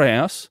at the Opera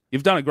House.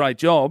 You've done a great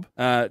job.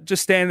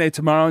 Just stand there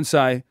tomorrow and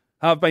say,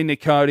 I've been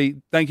Nick Cody.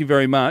 Thank you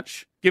very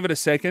much. Give it a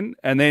second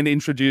and then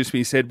introduce me.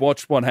 He said,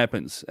 watch what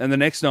happens. And the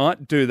next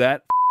night, do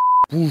that.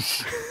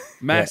 Whoosh,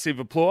 massive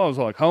applause. I was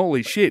like,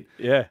 holy shit.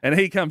 Yeah. And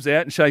he comes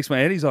out and shakes my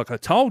hand. He's like, I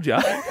told you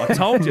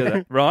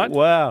that, right?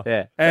 Wow.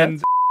 Yeah.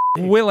 And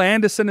Will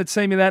Anderson had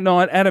seen me that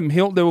night. Adam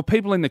Hill. There were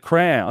people in the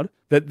crowd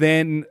that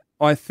then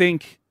I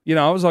think,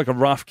 I was like a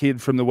rough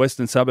kid from the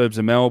western suburbs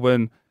of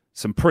Melbourne,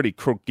 some pretty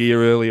crook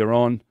gear earlier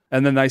on.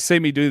 And then they see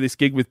me do this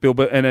gig with Bill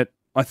Burr, and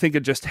I think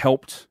it just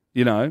helped,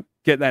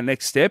 get that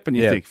next step, and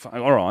you think,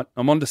 all right,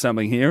 I'm onto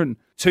something here. And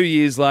 2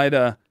 years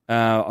later,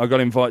 I got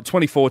invited,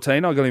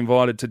 2014, I got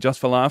invited to Just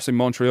for Laughs in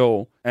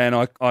Montreal, and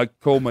I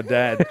called my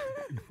dad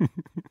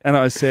and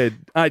I said,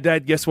 hey,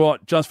 Dad, guess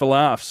what? Just for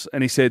Laughs.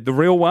 And he said, the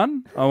real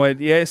one? I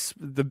went, yes,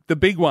 the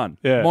big one,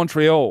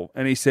 Montreal.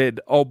 And he said,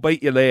 I'll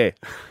beat you there.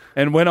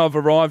 And when I've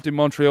arrived in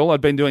Montreal,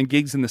 I'd been doing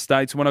gigs in the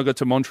States. When I got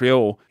to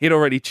Montreal, he'd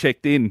already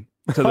checked in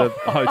to the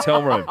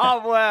hotel room.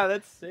 Oh, wow,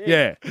 that's sick.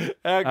 Yeah.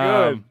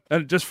 How good.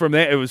 And just from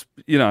there, it was,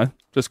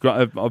 just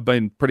great. I've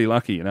been pretty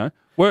lucky,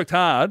 Worked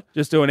hard,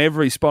 just doing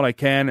every spot I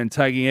can and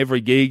taking every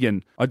gig.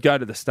 And I'd go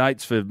to the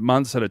States for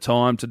months at a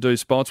time to do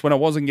spots. When I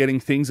wasn't getting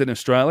things in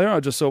Australia,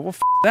 I just thought, well,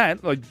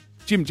 that. Like,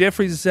 Jim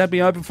Jeffries has had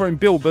me open for him,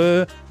 Bill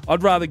Burr.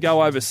 I'd rather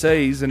go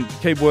overseas and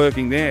keep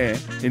working there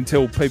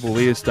until people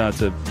here start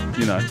to,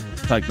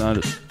 take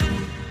notice.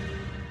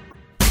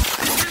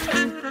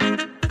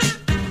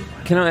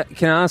 Can I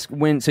ask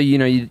when? So you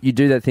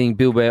do that thing.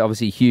 Bill Burr,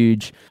 obviously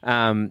huge.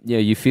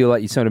 You feel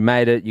like you sort of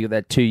made it. You got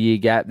that 2 year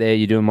gap there.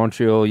 You're doing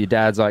Montreal. Your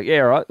dad's like, yeah,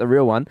 all right, the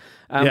real one.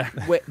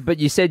 But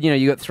you said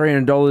you got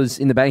 $300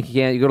 in the bank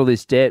account. You got all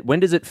this debt.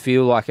 When does it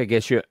feel like I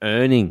guess you're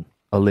earning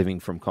a living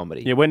from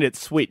comedy? Yeah, when did it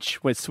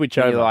switch? When it switch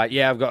over? You're like,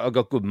 yeah, I've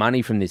got good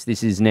money from this.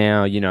 This is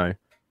now,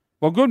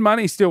 Well, good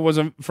money still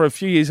wasn't for a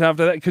few years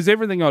after that, because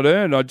everything I'd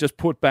earned, I'd just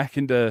put back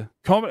into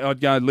comedy. I'd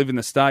go and live in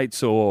the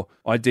States, or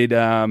I did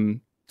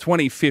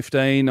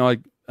 2015, I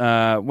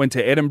went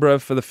to Edinburgh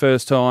for the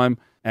first time,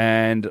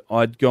 and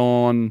I'd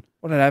gone,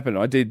 what had happened?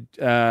 I did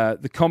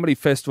the Comedy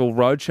Festival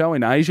Roadshow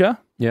in Asia,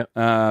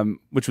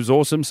 which was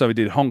awesome. So we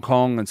did Hong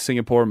Kong and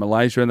Singapore and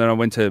Malaysia, and then I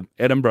went to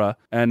Edinburgh,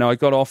 and I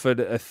got offered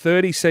a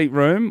 30-seat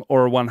room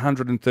or a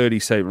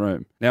 130-seat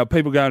room. Now,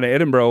 people going to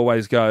Edinburgh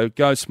always go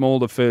small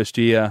the first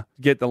year,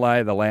 get the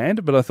lay of the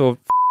land, but I thought,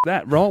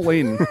 that, roll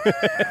in,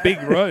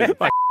 big room,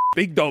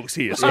 big dogs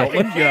here,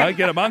 Scotland,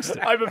 get amongst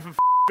it. Over for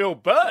Bill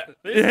Burr.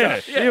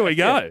 Here we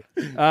go.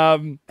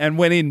 And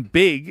went in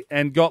big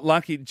and got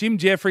lucky. Jim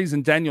Jeffries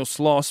and Daniel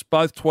Sloss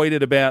both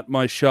tweeted about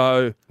my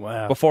show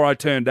before I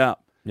turned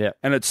up. Yeah.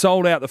 And it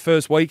sold out the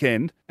first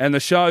weekend, and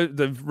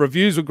the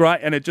reviews were great,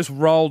 and it just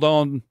rolled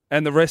on,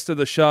 and the rest of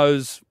the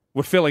shows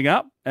were filling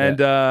up. And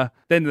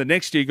then the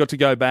next year got to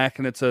go back,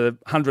 and it's a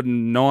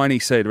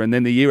 190-seater, and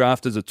then the year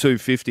after is a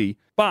 250,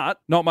 but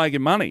not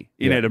making money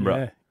in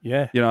Edinburgh.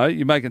 Yeah.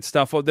 You're making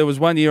stuff. There was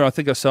one year I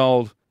think I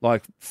sold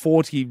like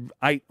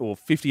 $48,000 or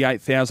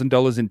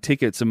 $58,000 in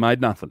tickets and made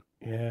nothing.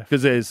 Yeah.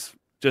 Because there's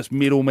just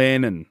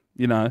middlemen and,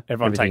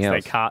 everyone takes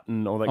their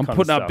carton, all that I'm kind of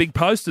putting stuff. up big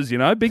posters,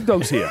 big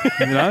dogs here,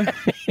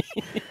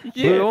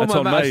 Yeah, all That's my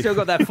on mates me. still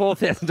got that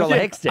 $4,000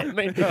 hex debt.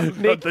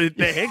 But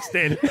the hex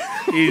debt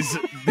is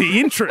the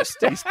interest.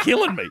 He's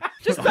killing me.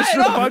 Just pay it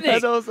off,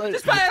 Nick. Also,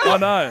 Just pay it I off.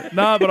 know.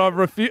 No, but I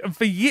refused.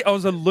 For years, I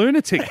was a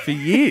lunatic for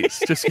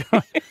years. Just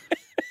going,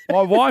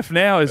 my wife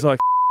now is like,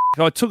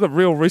 I took a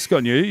real risk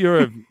on you.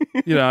 You're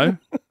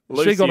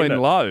she got in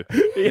low.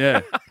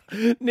 Yeah.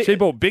 She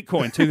bought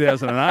Bitcoin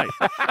 2008.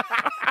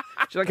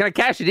 She's like, can I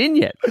cash it in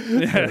yet?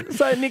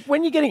 So Nick,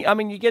 when you're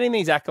getting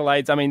these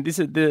accolades. I mean, this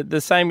is the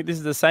same. This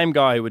is the same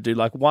guy who would do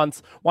like one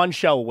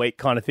show a week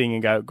kind of thing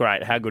and go,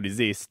 great, how good is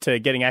this? To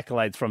getting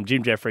accolades from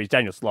Jim Jeffries,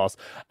 Daniel Sloss,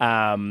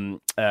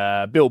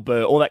 Bill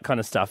Burr, all that kind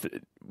of stuff.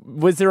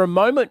 Was there a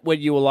moment where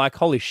you were like,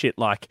 holy shit,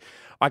 like,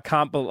 I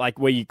can't believe, like,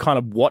 where you kind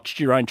of watched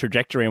your own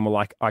trajectory and were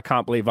like, I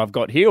can't believe I've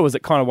got here? Or was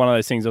it kind of one of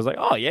those things I was like,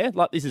 oh yeah,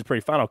 like, this is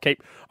pretty fun. I'll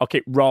keep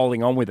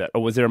rolling on with it.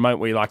 Or was there a moment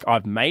where you're like,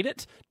 I've made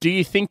it? Do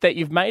you think that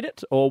you've made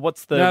it? Or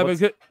what's the... No,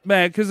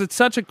 because it's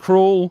such a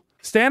cruel...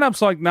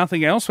 Stand-up's like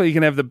nothing else, where you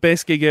can have the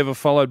best gig ever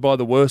followed by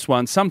the worst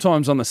one,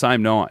 sometimes on the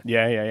same night.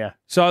 Yeah.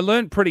 So I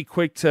learned pretty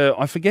quick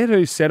I forget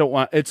who said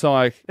it. It's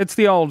like, it's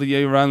the old,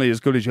 you're only as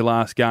good as your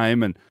last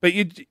game. But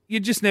you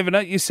just never know.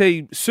 You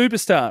see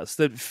superstars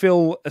that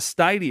fill a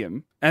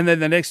stadium, and then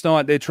the next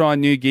night they're trying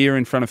new gear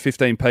in front of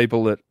 15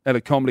 people at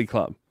a comedy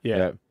club.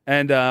 Yeah.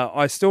 And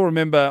I still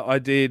remember I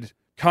did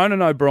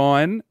Conan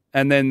O'Brien,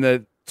 and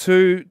then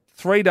 3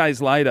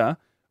 days later,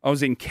 I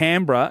was in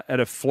Canberra at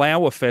a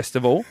flower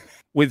festival.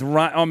 With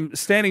rain, I'm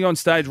standing on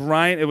stage,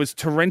 rain, it was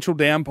torrential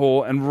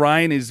downpour, and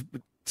rain is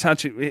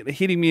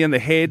hitting me in the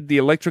head, the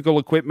electrical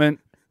equipment,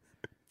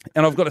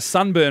 and I've got a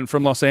sunburn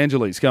from Los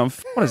Angeles going,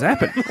 what has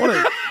happened? What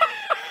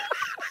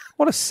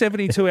a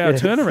 72-hour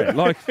turnaround.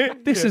 Like,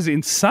 this is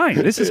insane.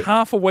 This is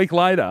half a week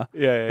later.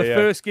 The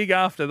first gig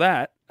after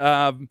that.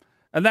 And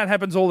that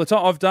happens all the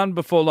time. I've done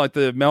before, like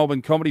the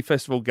Melbourne Comedy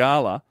Festival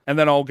Gala, and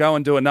then I'll go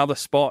and do another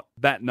spot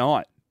that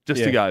night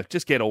just to go,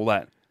 just get all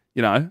that.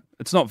 You know,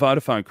 it's not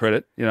Vodafone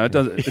credit. You know,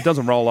 it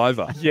doesn't roll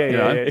over.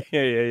 Yeah.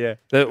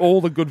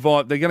 All the good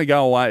vibe, they're going to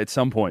go away at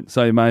some point.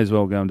 So you may as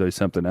well go and do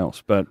something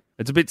else. But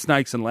it's a bit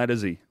snakes and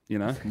laddersy, you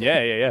know.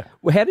 Yeah.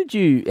 Well, how did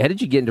you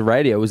get into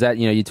radio? Was that,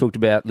 you talked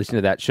about listening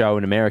to that show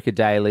in America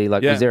Daily?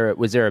 Like,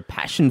 was there a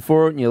passion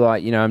for it? And you're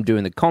like, I'm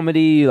doing the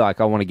comedy.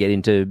 Like, I want to get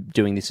into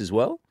doing this as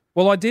well.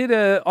 Well, I did.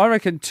 I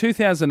reckon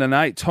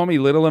 2008. Tommy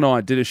Little and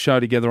I did a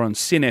show together on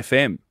Sin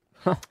FM.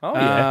 Oh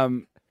yeah.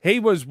 He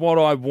was what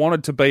I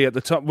wanted to be at the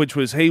top, which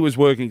was he was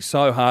working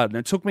so hard. And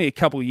it took me a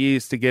couple of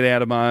years to get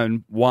out of my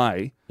own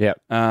way. Yeah.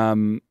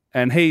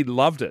 And he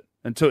loved it.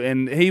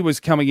 And he was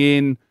coming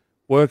in,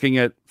 working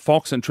at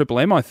Fox and Triple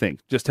M, I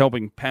think, just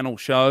helping panel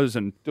shows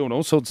and doing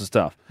all sorts of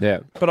stuff. Yeah.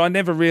 But I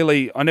never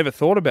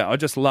thought about it. I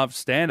just loved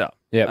stand-up.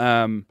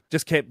 Yeah.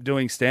 Just kept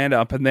doing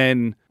stand-up. And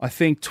then I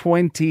think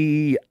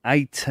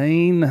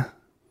 2018...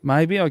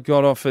 maybe I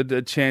got offered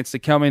a chance to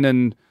come in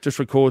and just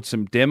record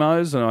some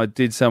demos, and I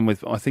did some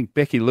with, I think,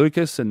 Becky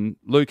Lucas and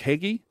Luke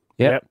Heggie.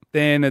 Yep.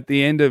 Then at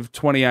the end of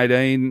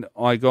 2018,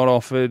 I got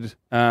offered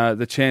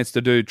the chance to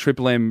do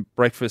Triple M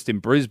breakfast in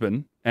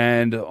Brisbane,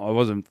 and I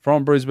wasn't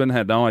from Brisbane,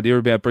 had no idea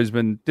about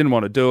Brisbane, didn't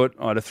want to do it.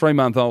 I had a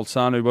 3-month-old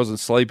son who wasn't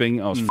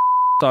sleeping. I was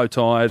so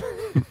tired,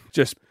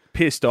 just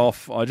pissed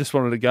off. I just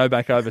wanted to go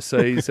back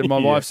overseas, and my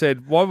wife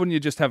said, why wouldn't you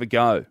just have a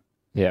go?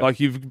 Yeah. Like,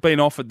 you've been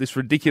offered this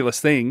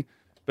ridiculous thing,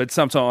 but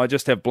sometimes I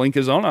just have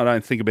blinkers on. I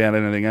don't think about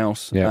anything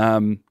else. Yeah.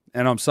 And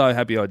I'm so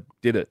happy I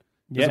did it.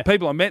 Yeah. The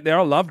people I met there,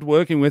 I loved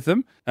working with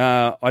them.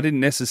 I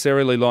didn't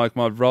necessarily like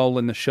my role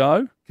in the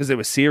show because there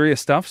was serious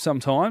stuff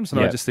sometimes.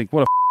 And I just think,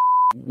 what a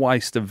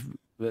waste of...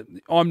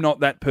 I'm not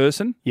that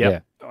person.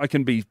 Yeah. I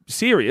can be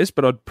serious,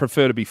 but I'd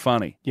prefer to be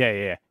funny.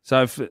 Yeah.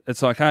 So if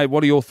it's like, hey,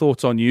 what are your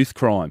thoughts on youth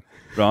crime,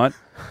 right?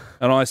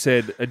 And I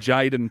said, a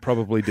Jaden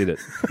probably did it,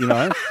 you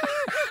know?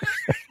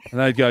 And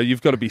they'd go,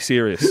 you've got to be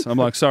serious. I'm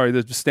like, sorry,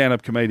 the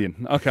stand-up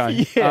comedian.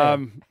 Okay. Yeah.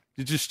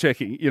 You're just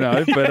checking, you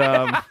know.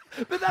 But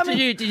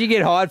did you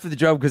get hired for the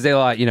job? Because they're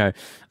like, and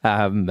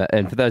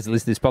for those that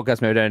listen to this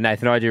podcast, maybe don't know,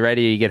 Nathan, I do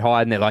radio, you get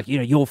hired and they're like,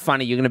 you're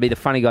funny, you're going to be the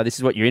funny guy, this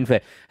is what you're in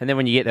for. And then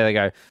when you get there, they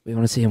go, we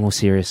want to see a more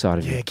serious side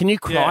of you. Can you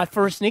cry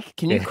for us, Nick?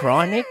 Can you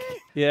cry, Nick?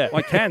 Yeah.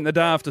 I can the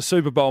day after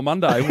Super Bowl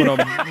Monday when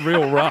I'm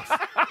real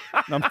rough.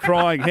 And I'm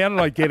crying, how did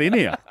I get in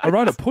here? I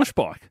rode a push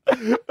bike.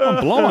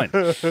 I'm blind.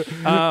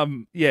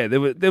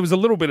 There was a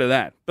little bit of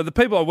that. But the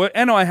people I work,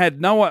 and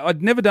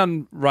I'd never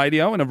done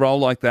radio in a role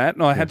like that,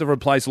 and I had to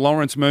replace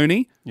Lawrence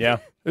Mooney. Yeah.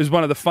 Who's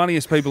one of the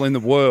funniest people in the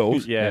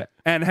world. Yeah.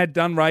 And had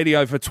done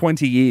radio for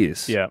 20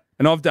 years. Yeah.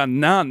 And I've done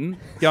none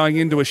going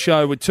into a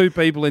show with two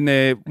people in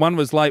there. One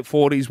was late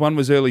 40s, one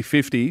was early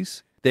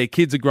 50s. Their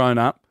kids are grown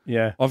up.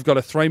 Yeah. I've got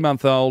a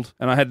 3-month-old,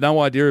 and I had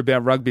no idea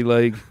about rugby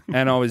league,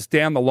 and I was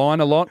down the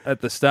line a lot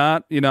at the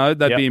start. You know,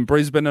 they'd be in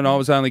Brisbane, and I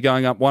was only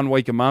going up 1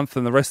 week a month,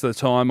 and the rest of the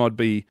time I'd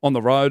be on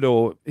the road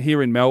or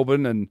here in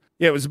Melbourne. And,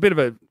 it was a bit of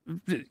a,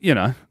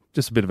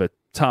 just a bit of a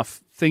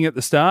tough thing at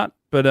the start.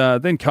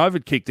 But then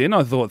COVID kicked in.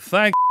 I thought,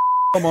 thank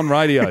I'm on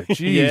radio.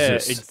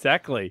 Jesus. Yeah,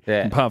 exactly.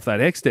 Yeah. I'm past that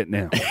X-debt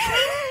now.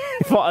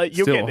 Well,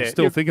 you'll get there.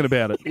 Still thinking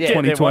about it. Yeah,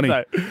 2020.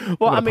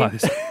 Well, I mean,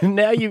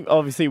 now you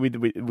obviously with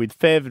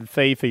Fev and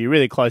FIFA, you're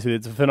really close with it.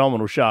 It's a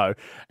phenomenal show.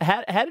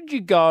 How did you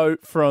go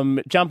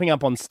from jumping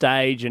up on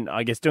stage and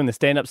I guess doing the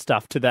stand up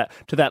stuff to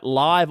that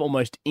live,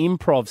 almost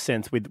improv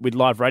sense with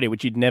live radio,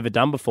 which you'd never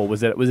done before?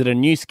 Was it a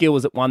new skill?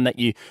 Was it one that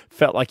you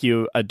felt like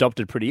you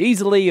adopted pretty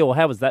easily, or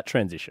how was that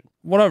transition?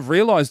 What I've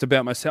realised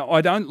about myself,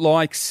 I don't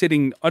like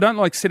sitting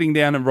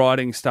down and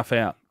writing stuff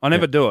out. I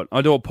never do it.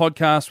 I do a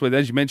podcast with,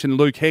 as you mentioned,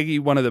 Luke Heggie,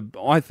 one of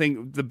I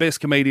think, the best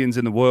comedians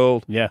in the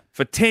world. Yeah.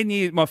 For 10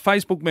 years, my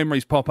Facebook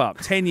memories pop up.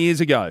 10 years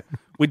ago,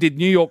 we did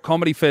New York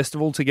Comedy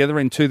Festival together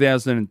in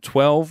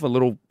 2012, a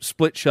little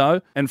split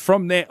show. And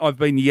from there, I've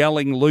been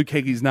yelling Luke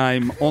Heggie's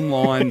name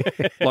online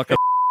like a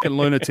fucking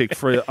lunatic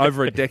for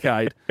over a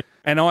decade.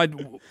 And I'd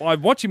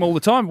watch him all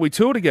the time. We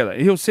tour together.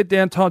 He'll sit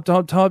down,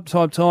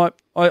 type.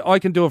 I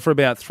can do it for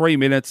about 3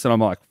 minutes, and I'm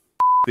like,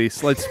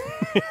 this, let's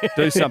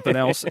do something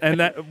else.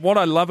 And what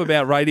I love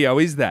about radio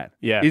is that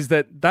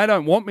they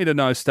don't want me to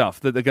know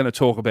stuff that they're going to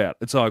talk about.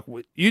 It's like,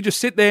 you just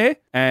sit there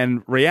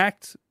and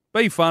react,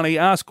 be funny,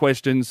 ask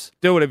questions,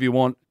 do whatever you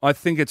want. I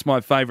think it's my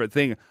favourite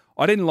thing.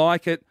 I didn't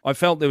like it. I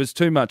felt there was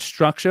too much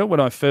structure when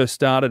I first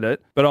started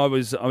it, but I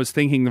was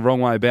thinking the wrong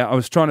way about. I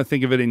was trying to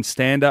think of it in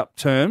stand-up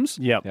terms.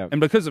 Yep.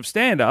 And because of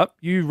stand-up,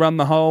 you run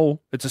the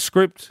whole. It's a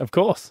script. Of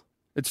course.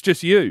 It's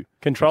just you.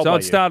 Controlled So by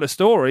I'd start a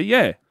story,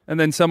 yeah, and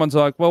then someone's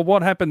like, "Well,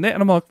 what happened there?"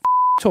 And I'm like,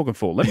 "Talking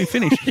for? Let me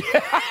finish."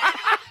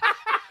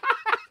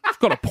 I've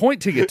got a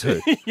point to get to.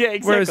 Yeah,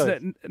 exactly.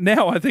 Whereas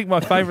now, I think my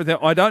favourite thing.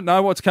 I don't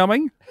know what's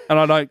coming, and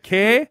I don't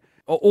care.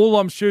 All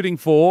I'm shooting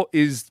for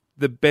is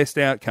the best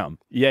outcome.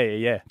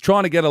 Yeah.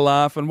 Trying to get a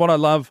laugh. And what I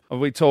love,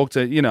 we talk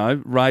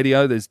to,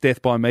 radio, there's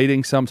death by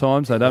meeting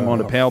sometimes. They don't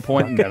mind a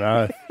PowerPoint. I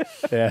know.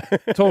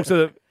 Yeah. Talk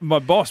to my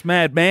boss,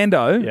 Mad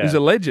Mando, who's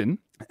a legend,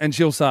 and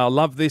she'll say, I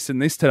love this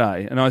and this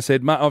today. And I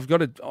said, mate,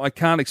 I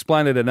can't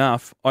explain it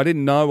enough. I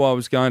didn't know I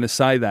was going to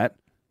say that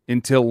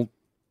until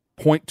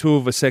 0.2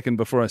 of a second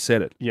before I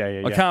said it.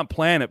 Yeah. I can't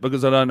plan it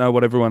because I don't know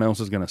what everyone else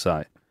is going to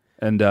say.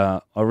 And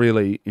I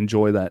really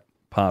enjoy that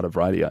part of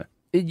radio.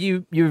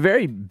 You're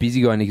very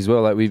busy guy, Nick, as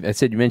well. Like I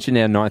said, you mentioned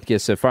our ninth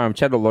guest so far. I've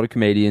chatted a lot of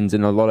comedians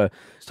and a lot of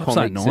Stop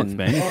saying ninth,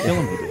 man. You're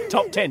killing me.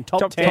 Top 10.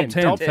 Thank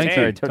you.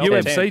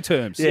 UFC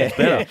terms. Yeah. It's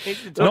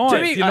better.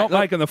 Ninth, you're not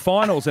making the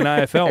finals in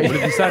AFL, but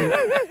if you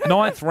say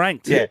ninth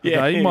ranked, you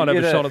might have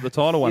a shot at the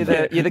title one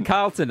day. You're the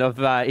Carlton of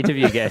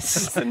interview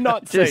guests.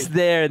 Not just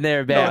there and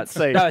thereabouts.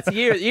 No, it's the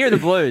year of the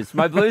Blues.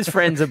 My Blues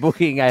friends are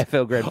booking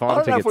AFL Grand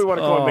Final tickets. I don't know if we want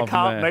to call them the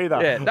Carlton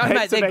either. Yeah. No,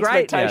 mate, they're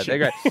great. Yeah, they're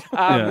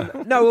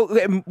great.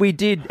 No, we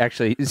did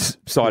actually,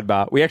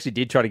 sidebar, we actually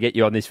did try to get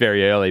you on this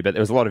very early, but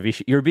there was a lot of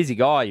issues. You're a busy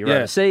guy. You're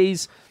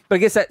overseas. But I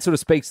guess that sort of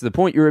speaks to the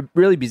point. You're a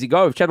really busy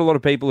guy. We've chatted a lot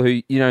of people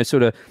who,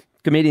 sort of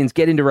comedians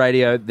get into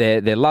radio,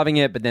 they're loving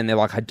it, but then they're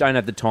like, I don't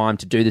have the time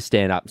to do the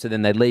stand-up. So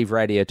then they leave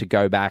radio to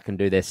go back and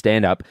do their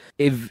stand-up.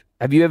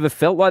 Have you ever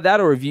felt like that,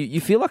 or have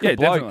you feel like a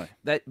bloke?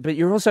 Definitely. But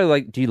you're also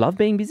like, do you love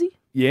being busy?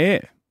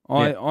 Yeah.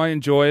 I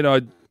enjoy it.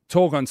 I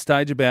talk on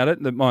stage about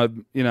it. That my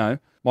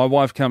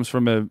wife comes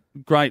from a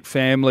great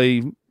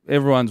family.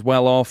 Everyone's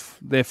well off.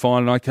 They're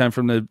fine. And I came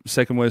from the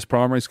second worst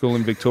primary school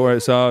in Victoria.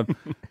 So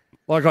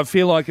I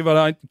feel like if I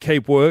don't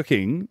keep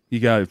working, you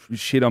go,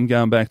 shit, I'm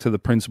going back to the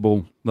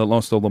principal that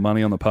lost all the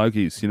money on the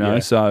pokies, Yeah.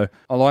 So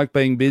I like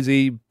being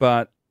busy,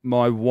 but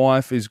my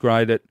wife is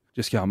great at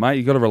just going, mate,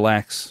 you got to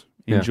relax,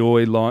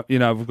 enjoy life.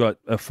 We've got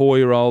a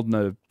 4-year-old and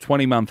a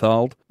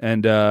 20-month-old,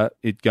 and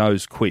it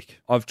goes quick.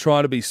 I've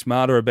tried to be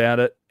smarter about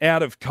it.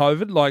 Out of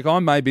COVID, I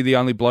may be the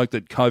only bloke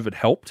that COVID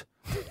helped,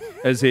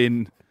 as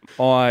in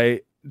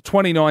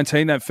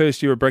 2019, that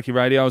first year of Brekkie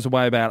Radio, I was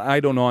away about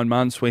 8 or 9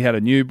 months. We had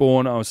a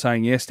newborn. I was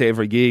saying yes to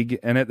every gig.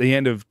 And at the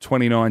end of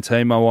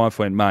 2019, my wife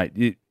went,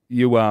 mate,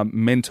 you are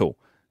mental.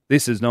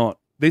 This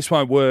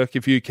won't work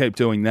if you keep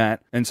doing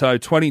that. And so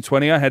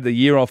 2020, I had the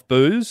year off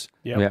booze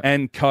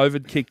and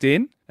COVID kicked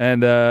in.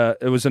 And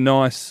it was a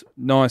nice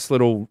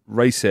little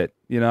reset.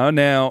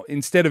 Now,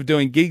 instead of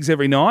doing gigs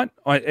every night,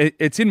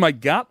 it's in my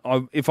gut.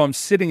 If I'm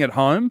sitting at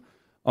home,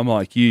 I'm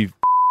like, you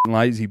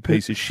lazy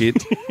piece of shit.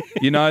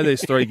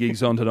 There's 3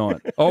 gigs on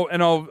tonight. Oh,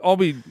 and I'll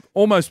be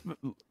almost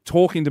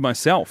talking to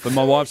myself, and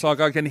my wife's like,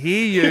 I can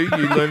hear you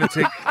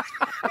lunatic.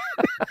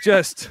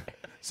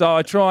 So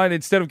I try, and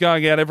instead of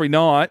going out every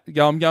night,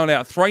 I'm going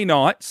out 3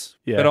 nights,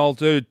 but I'll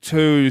do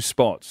 2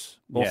 spots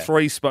or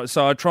 3 spots.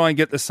 So I try and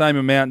get the same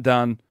amount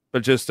done,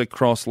 but just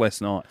across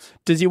less nights.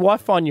 Does your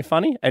wife find you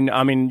funny? And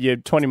I mean, your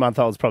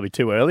 20-month-old's probably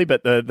too early,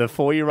 but the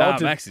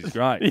 4-year-old... Max is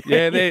great.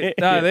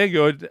 They're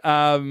good.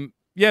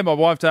 My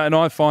wife does, and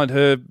I find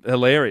her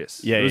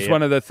hilarious. It was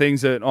one of the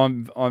things that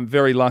I'm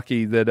very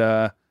lucky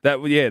that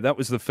that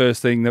was the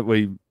first thing that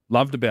we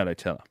loved about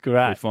each other.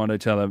 Great. We find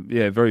each other,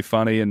 very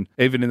funny, and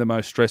even in the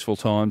most stressful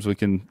times, we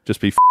can just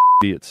be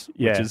idiots.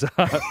 Yeah.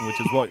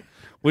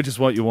 Which is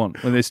what you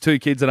want when there's 2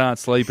 kids that aren't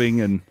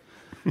sleeping and.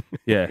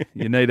 Yeah,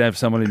 you need to have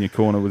someone in your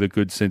corner with a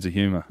good sense of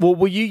humour. Well,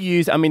 will you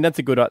use? I mean, that's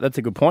a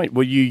good point.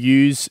 Will you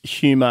use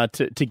humour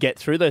to get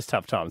through those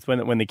tough times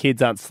when the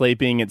kids aren't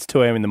sleeping? It's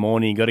 2 a.m. in the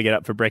morning. You got to get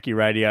up for Brekkie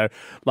Radio.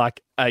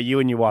 Like, are you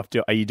and your wife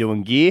are you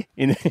doing gear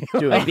in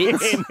doing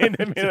bits in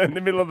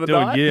the middle of the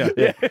doing night?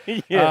 Gear.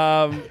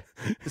 Yeah.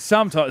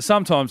 Sometimes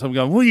I'm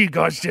going, will you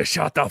guys just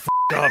shut the up?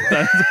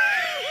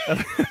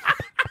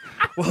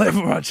 Well,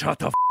 everyone shut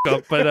the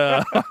up.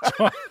 But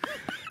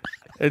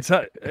it's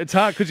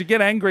hard because you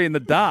get angry in the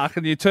dark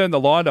and you turn the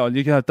light on.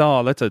 You go,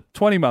 oh, that's a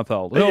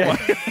 20-month-old. I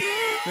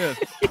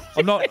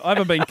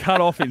haven't been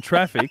cut off in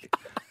traffic.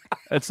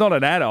 It's not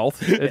an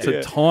adult. It's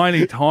a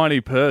tiny,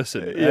 tiny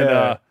person.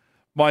 Yeah. And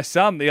my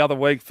son the other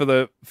week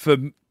for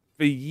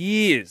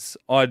years,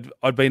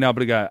 I'd been able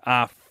to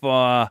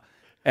go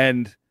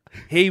and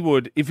he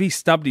would, if he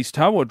stubbed his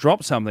toe or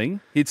dropped something,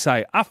 he'd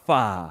say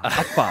afar,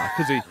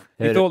 because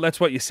he thought that's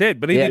what you said,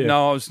 but he didn't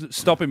know I was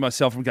stopping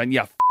myself from going,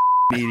 idiot,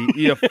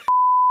 you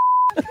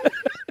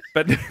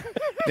But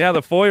now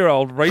the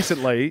 4-year-old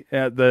recently,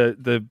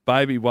 the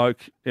baby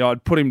woke.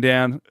 I'd put him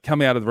down,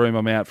 come out of the room.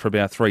 I'm out for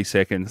about 3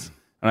 seconds,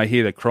 and I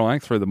hear the crying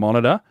through the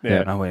monitor.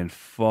 Yeah. And I went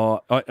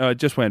I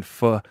just went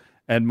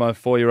and my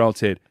 4-year-old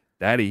said,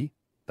 "Daddy,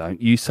 don't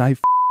you say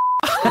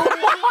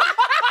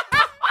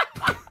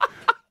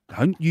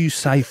don't you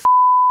say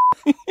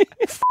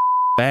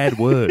bad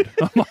word."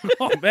 I'm like,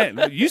 oh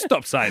man, you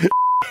stop saying.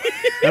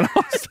 And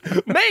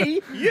Me?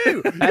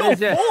 You're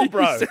 4,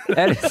 bro.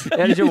 How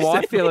does your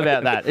wife feel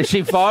about that? Is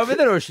she fine with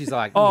it, or she's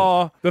like,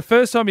 the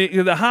first time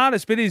the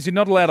hardest bit is you're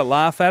not allowed to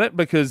laugh at it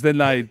because then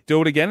they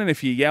do it again, and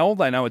if you yell,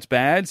 they know it's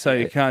bad, so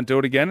you can't do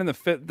it again. And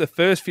the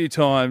first few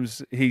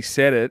times he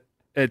said it,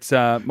 it's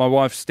my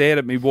wife stared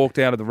at me, walked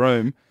out of the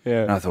room,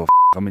 and I thought,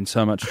 I'm in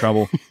so much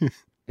trouble.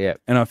 Yeah.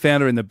 And I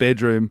found her in the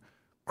bedroom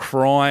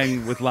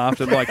crying with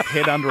laughter, like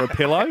head under a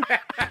pillow.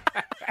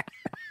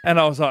 And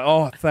I was like,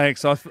 oh,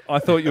 thanks. I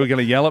thought you were going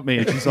to yell at me.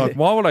 And she's like,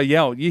 why would I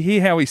yell? You hear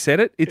how he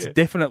said it? It's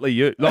definitely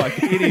you. Like,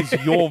 it is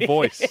your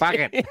voice. fuck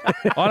it?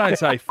 I don't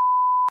say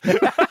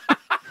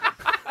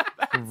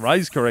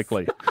raised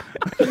correctly.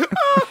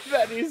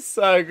 That is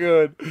so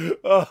good.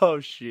 Oh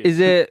shit. Is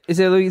there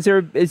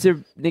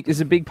Nick?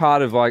 There's a big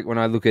part of like when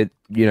I look at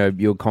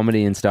your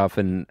comedy and stuff,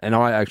 and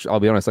I'll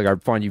be honest, like I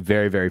find you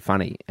very, very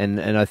funny, and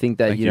I think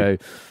that Thank you.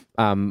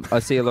 I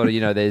see a lot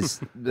of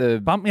there's the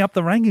Bump me up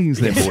the rankings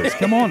there, boys.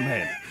 Come on,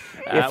 man.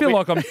 I feel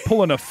like I'm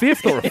pulling a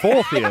 5th or a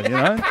 4th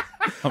here,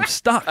 I'm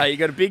stuck. You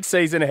got a big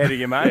season ahead of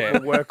you, mate.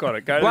 We'll work on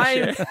it. Go to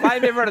the show.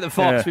 blame everyone at the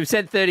Fox. Yeah. We've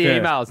sent 30 Yeah.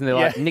 emails, and they're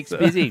like, Nick's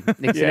busy.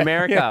 Nick's in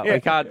America. We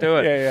can't do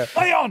it. Yeah.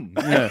 Leon!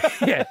 Yeah.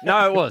 Yeah,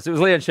 no, it was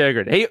Leon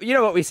Shergren. You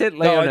know what? We sent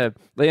Leon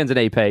Leon's an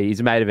EP. He's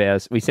a mate of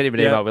ours. We sent him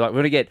an email. We're like,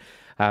 we're going to get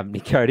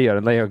Nick Cody on,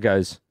 and Leon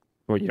goes,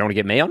 well, you don't want to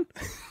get me on?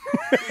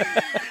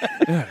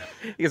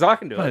 He goes, I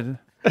can do it.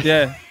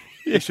 Yeah.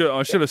 I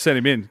should have sent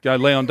him in. Go,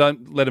 Leon,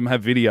 don't let him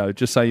have video.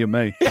 Just say you're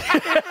me.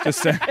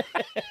 Just say...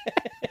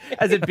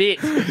 As a bit,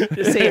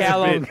 to see how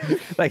long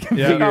they can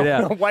figure it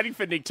out. I'm waiting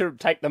for Nick to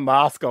take the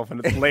mask off,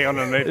 and it's Leon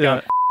and it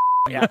going,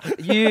 Look, I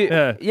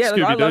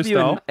Scooby-Doo love you.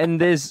 style. And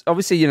there's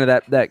obviously,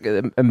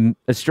 that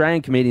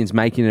Australian comedians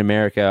making in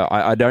America.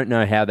 I don't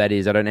know how that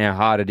is. I don't know how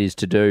hard it is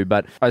to do,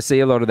 but I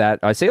see a lot of that.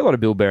 I see a lot of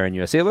Bill Burr in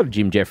you. I see a lot of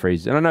Jim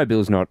Jeffries. And I know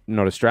Bill's not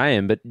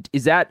Australian, but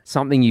is that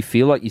something you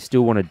feel like you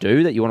still want to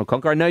do, that you want to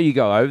conquer? I know you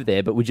go over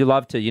there, but would you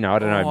love to, I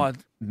don't know,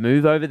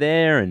 move over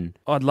there? And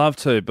I'd love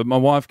to, but my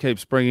wife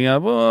keeps bringing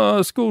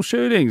up, school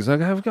shootings. I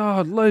go,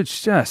 God,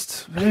 Luch,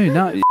 just,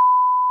 no.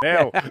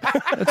 now.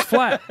 It's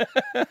flat.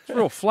 It's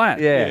real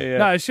flat. Yeah.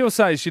 No, she'll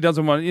say she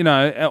doesn't want,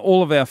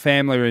 all of our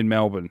family are in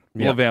Melbourne.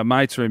 All of our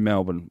mates are in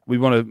Melbourne. We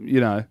want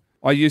to,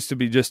 I used to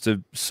be just a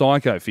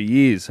psycho for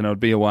years, and I'd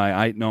be away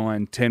 8,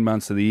 9, 10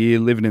 months of the year,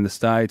 living in the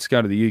States,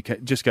 go to the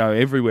UK, just go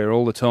everywhere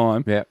all the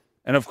time. Yeah.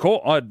 And of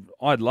course,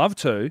 I'd love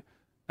to,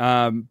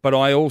 but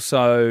I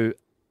also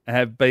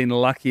have been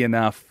lucky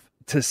enough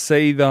to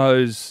see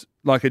those,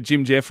 like a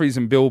Jim Jeffries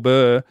and Bill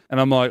Burr,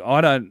 and I'm like,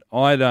 I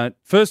don't.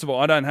 First of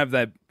all, I don't have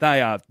that.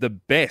 They are the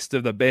best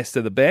of the best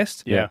of the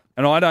best. Yeah.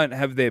 And I don't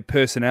have their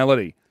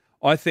personality.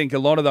 I think a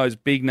lot of those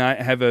big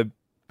names have a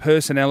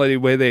personality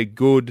where they're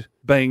good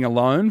being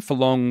alone for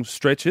long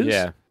stretches.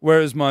 Yeah.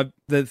 Whereas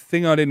the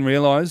thing I didn't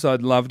realise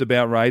I'd loved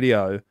about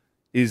radio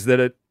is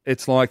that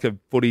it's like a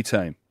footy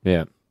team.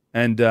 Yeah.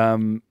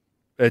 And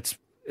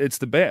it's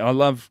the best. I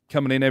love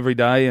coming in every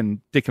day and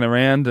dicking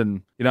around,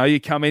 and you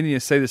come in and you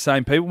see the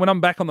same people. When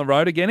I'm back on the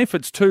road again, if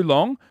it's too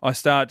long, I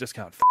start just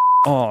going,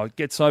 I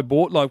get so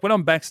bored. Like when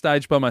I'm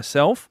backstage by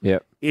myself,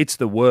 it's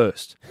the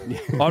worst.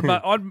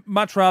 I'd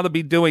much rather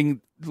be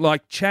doing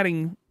like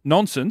chatting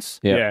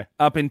nonsense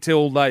up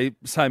until they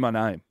say my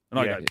name, and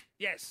I go,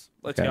 yes,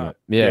 let's go.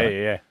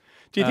 Yeah.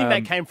 Do you think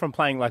that came from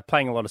playing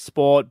a lot of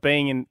sport,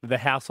 being in the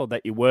household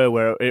that you were,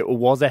 where it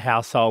was a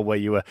household where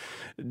you were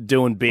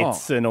doing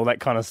bits and all that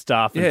kind of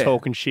stuff and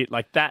talking shit?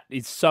 Like that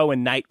is so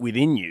innate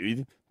within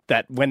you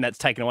that when that's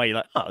taken away, you're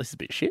like, oh, this is a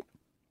bit of shit.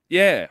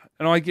 Yeah,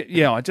 and I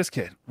just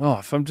get,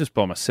 if I'm just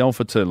by myself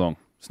for too long,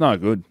 it's no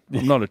good.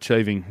 I'm not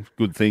achieving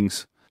good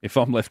things if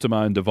I'm left to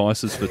my own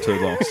devices for too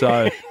long.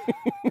 So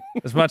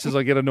as much as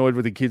I get annoyed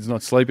with the kids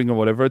not sleeping or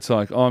whatever, it's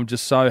like, I'm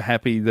just so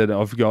happy that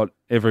I've got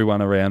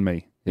everyone around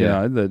me.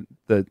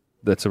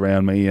 That's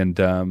around me, and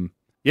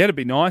it'd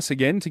be nice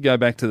again to go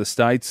back to the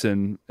States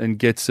and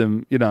get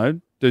some,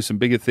 do some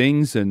bigger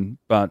things,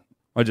 but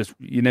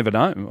you never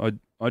know.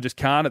 I just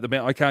can't at the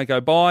moment. I can't go,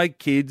 bye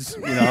kids.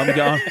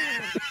 I'm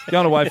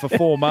going away for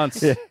 4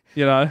 months. I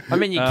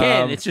mean, you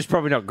can. It's just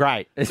probably not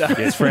great.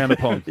 It's frowned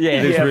upon.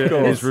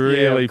 It's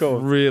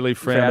really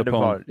frowned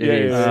upon. It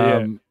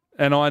is.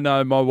 And I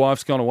know my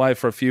wife's gone away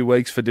for a few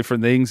weeks for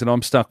different things, and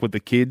I'm stuck with the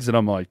kids, and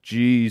I'm like,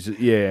 geez,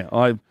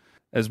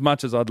 as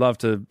much as I'd love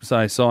to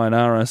say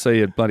sayonara, see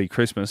you at bloody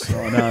Christmas,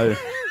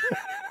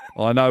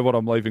 I know what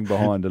I'm leaving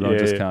behind, and I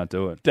just can't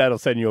do it. Dad will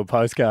send you a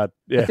postcard.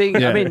 Yeah.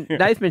 I mean,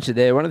 Nath mentioned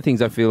there, one of the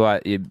things I feel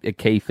like a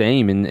key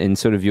theme in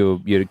sort of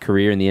your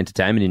career in the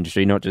entertainment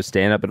industry, not just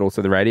stand-up, but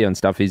also the radio and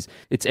stuff, is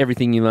it's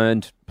everything you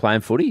learned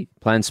playing footy,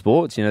 playing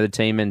sports, the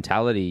team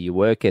mentality, your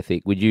work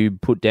ethic. Would you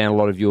put down a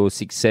lot of your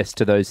success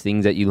to those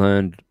things that you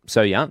learned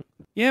so young?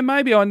 Yeah,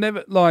 maybe. I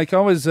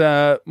was,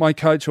 my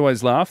coach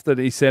always laughed that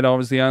he said I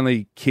was the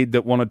only kid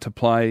that wanted to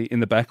play in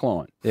the back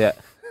line. Yeah.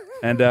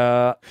 And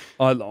I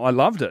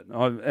loved it.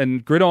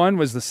 And gridiron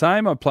was the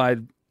same. I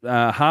played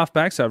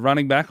halfback, so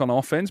running back on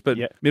offense, but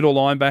middle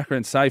linebacker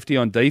and safety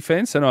on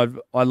defense. And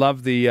I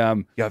love the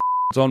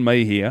it's on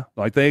me here.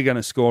 Like, they're going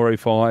to score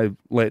if I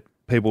let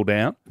people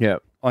down. Yeah.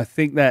 I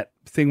think that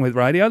thing with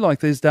radio, like,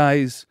 there's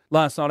days.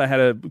 Last night I had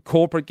a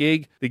corporate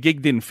gig. The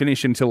gig didn't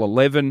finish until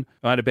 11.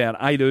 I had about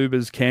 8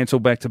 Ubers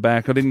cancelled back to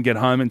back. I didn't get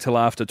home until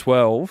after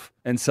 12.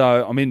 And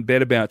so I'm in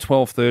bed about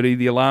 12:30.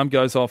 The alarm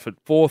goes off at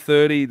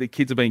 4:30. The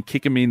kids have been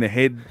kicking me in the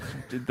head.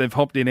 They've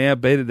hopped in our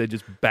bed and they're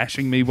just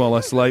bashing me while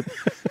I sleep.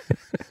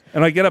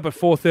 And I get up at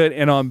 4:30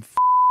 and I'm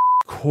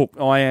cooked.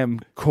 I am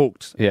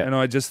cooked. Yeah. And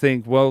I just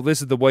think, well,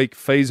 this is the week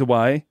Fee's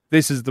away.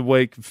 This is the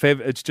week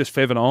it's just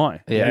Fev and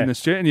I in the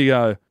studio. And you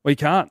go, well, you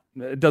can't.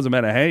 It doesn't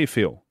matter how you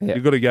feel. Yeah.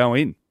 You've got to go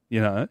in,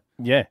 Yeah.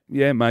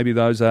 Yeah, maybe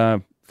those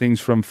are things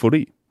from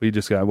footy. We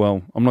just go,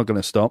 well, I'm not going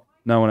to stop.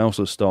 No one else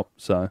has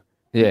stopped. So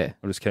yeah,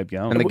 I'll just keep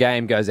going. And the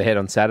game goes ahead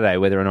on Saturday,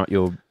 whether or not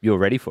you're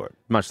ready for it,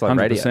 much like 100%.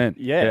 radio.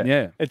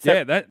 Yeah.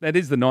 That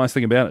is the nice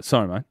thing about it.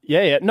 Sorry, mate.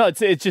 Yeah. No,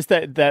 it's just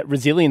that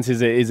resilience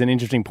is an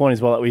interesting point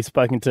as well. That we've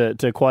spoken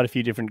to quite a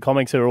few different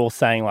comics who are all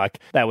saying, like,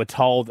 they were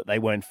told that they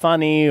weren't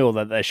funny or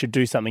that they should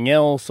do something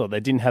else or they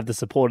didn't have the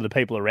support of the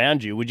people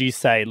around you. Would you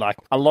say, like,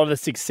 a lot of the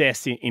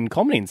success in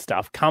comedy and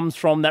stuff comes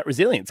from that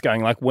resilience,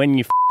 going, like, when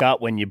you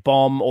up, when you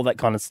bomb, all that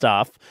kind of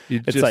stuff,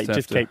 it's like,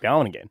 just keep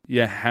going again.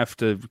 You have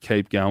to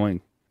keep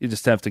going. You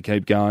just have to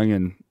keep going,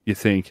 and you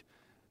think,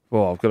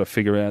 well, I've got to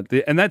figure out.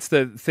 And that's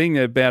the thing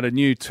about a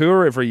new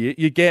tour every year.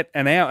 You get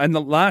an hour. And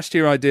last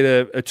year I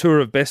did a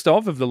tour of best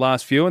of the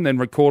last few and then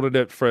recorded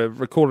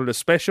a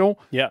special.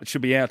 Yeah. It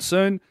should be out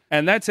soon.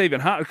 And that's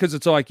even harder because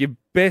it's like your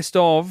best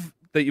of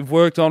that you've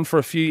worked on for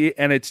a few years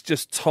and it's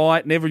just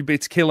tight and every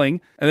bit's killing.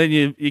 And then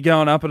you're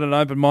going up at an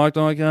open mic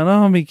and going,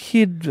 oh, my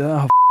kid,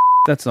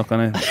 that's not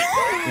going to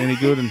any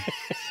good, and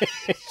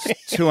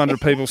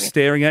 200 people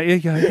staring at you. You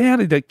go, how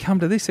did they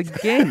come to this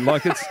again?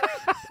 Like, it's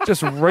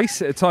just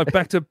reset. It's like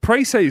back to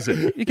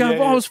pre-season. You go,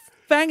 I was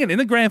banging in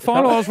the grand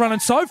final. I was running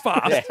so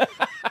fast.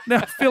 Now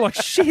I feel like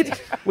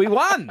shit. We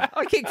won.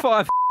 I kicked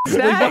 5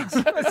 snags.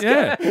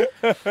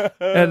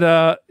 And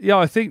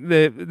I think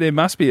there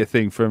must be a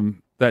thing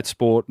from that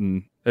sport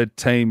and a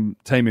team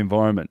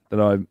environment that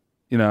I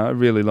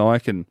really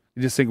like. And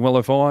you just think, well,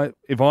 if I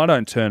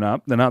don't turn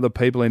up, then other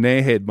people in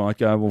their head might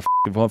go, well,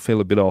 if I feel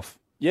a bit off,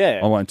 I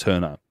won't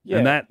turn up. Yeah.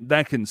 And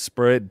that can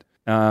spread.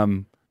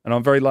 And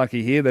I'm very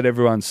lucky here that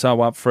everyone's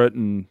so up for it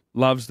and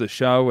loves the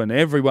show, and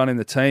everyone in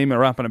the team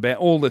are up and about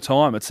all the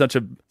time. It's such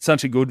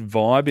a good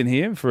vibe in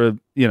here for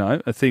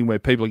a thing where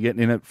people are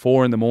getting in at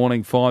 4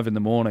 a.m, 5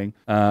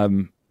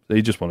 a.m.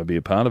 You just want to be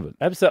a part of it.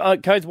 Absolutely.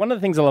 Codes, one of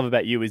the things I love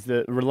about you is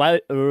your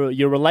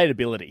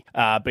relatability,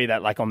 be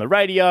that like on the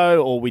radio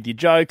or with your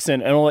jokes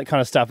and all that kind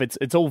of stuff.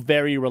 It's all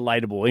very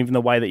relatable, even the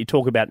way that you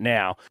talk about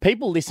now.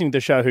 People listening to the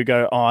show who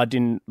go, I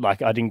didn't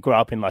grow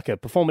up in like a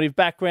performative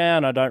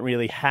background. I don't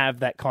really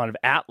have that kind of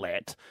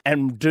outlet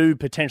and do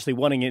potentially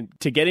wanting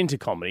to get into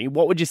comedy.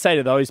 What would you say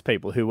to those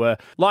people who were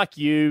like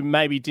you,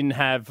 maybe didn't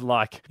have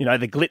like,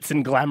 the glitz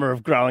and glamour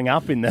of growing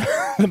up in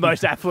the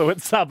most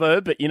affluent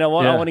suburb, but you know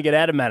what? I want to get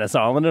out of Manus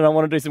Island and I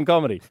want to do some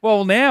comedy.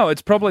 Well, now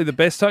it's probably the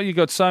best time. You've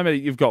got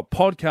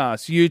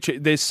podcasts,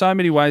 YouTube. There's so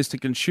many ways to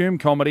consume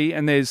comedy,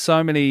 and there's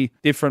so many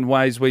different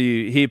ways where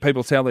you hear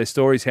people tell their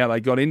stories, how they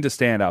got into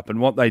stand-up and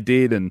what they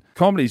did, and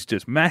comedy's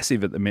just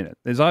massive at the minute.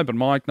 There's open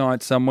mic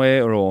nights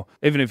somewhere, or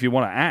even if you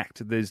want to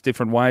act, there's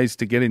different ways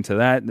to get into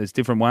that, and there's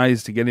different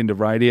ways to get into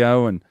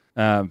radio, and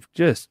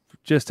just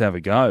have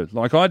a go.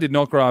 Like, I did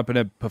not grow up in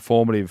a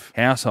performative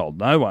household.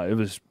 No way. It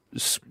was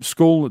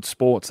school at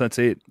sports, that's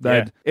it.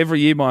 Every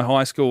year my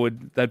high school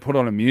they'd put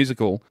on a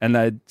musical and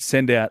they'd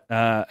send out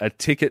a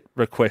ticket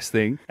request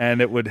thing, and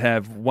it would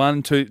have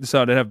 1, 2,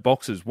 so it'd have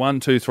boxes 1,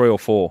 2, 3 or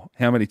 4.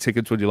 How many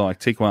tickets would you like?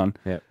 Tick one.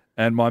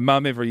 And my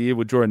mum every year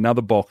would draw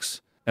another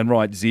box and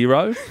write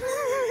 0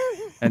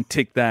 and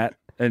tick that,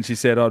 and she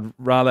said, I'd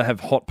rather have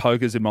hot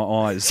pokers in my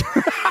eyes.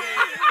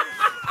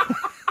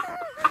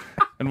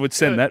 And would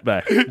send that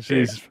back.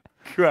 She's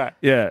great.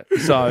 Yeah.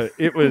 So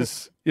it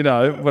was,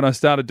 when I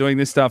started doing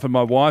this stuff, and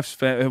my wife's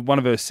one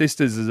of her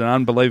sisters is an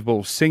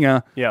unbelievable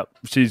singer. Yep.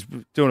 She's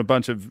doing a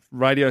bunch of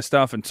radio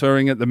stuff and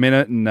touring at the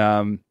minute.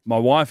 And my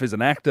wife is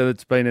an actor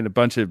that's been in a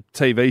bunch of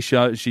TV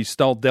shows. She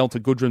stole Delta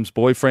Goodrum's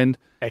boyfriend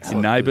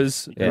Excellent.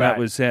 Neighbours. Yeah. And that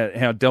was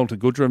how Delta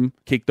Goodrum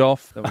kicked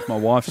off. That was my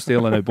wife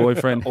stealing her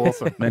boyfriend.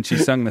 Awesome. And then she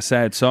sung the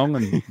sad song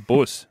and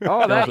buss.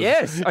 Oh,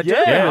 yes. I do.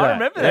 I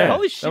remember that.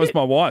 Holy shit. That was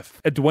my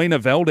wife, Edwina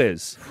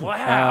Valdez.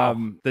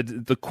 Wow.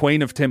 The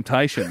Queen of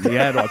Temptation. The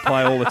ad I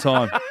play all the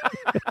time.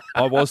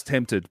 I was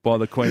tempted by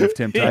the Queen of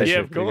Temptation. Yeah,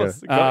 of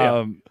course.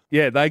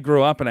 Yeah, they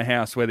grew up in a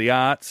house where the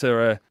arts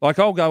are like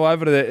I'll go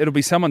over to it'll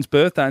be someone's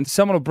birthday and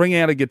someone will bring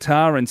out a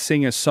guitar and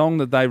sing a song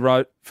that they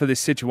wrote for this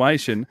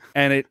situation,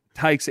 and it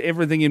takes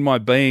everything in my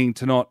being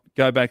to not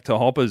go back to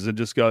Hoppers and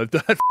just go,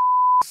 that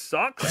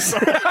sucks.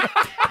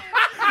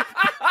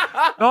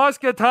 Nice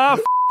guitar,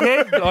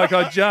 head. Like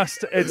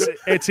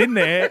it's in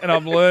there, and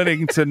I'm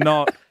learning to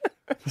not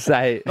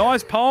Say,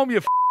 nice poem,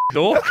 you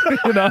dork.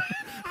 You know.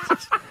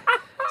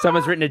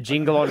 someone's written a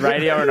jingle on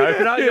radio and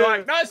open it. You're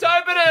like, nice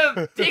open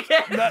him,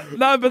 dickhead.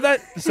 No, but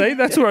that's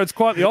where it's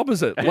quite the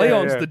opposite.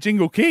 Leon's the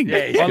jingle king.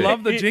 I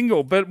love the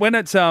jingle, but when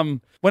it's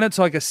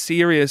like a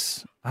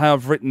serious, hey,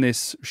 I've written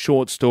this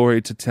short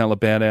story to tell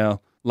about our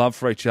love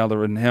for each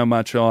other and how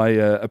much I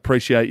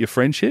appreciate your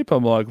friendship,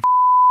 I'm like,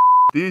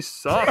 this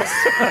sucks.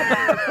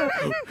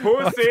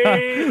 Pussy.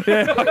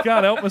 Yeah, I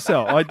can't help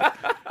myself.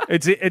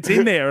 It's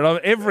in there, and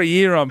every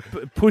year I'm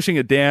pushing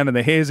it down, and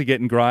the hairs are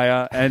getting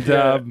grayer,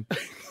 and.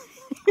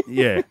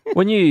 Yeah.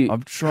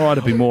 I'm trying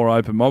to be more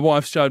open. My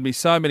wife showed me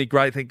so many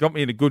great things, got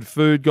me into good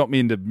food, got me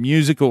into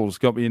musicals,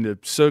 got me into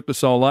Cirque du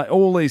Soleil,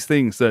 all these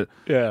things that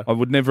I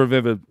would never have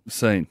ever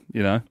seen,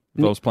 if I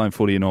was playing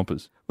footy in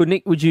Hoppers. Well,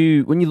 Nick, when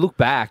you look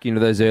back,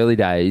 those early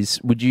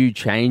days, would you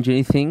change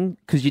anything?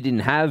 Because you didn't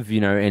have,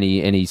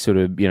 any sort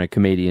of,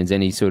 comedians,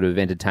 any sort of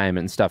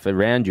entertainment and stuff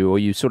around you, or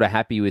you sort of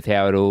happy with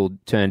how it all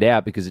turned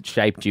out because it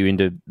shaped you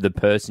into the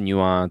person you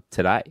are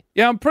today?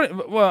 Yeah, I'm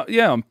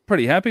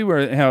pretty happy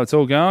with how it's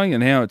all going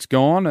and how it's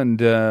gone, and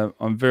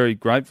I'm very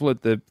grateful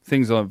at the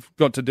things I've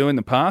got to do in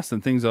the past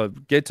and things I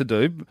get to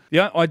do.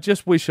 Yeah, I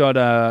just wish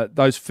I'd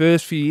those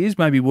first few years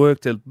maybe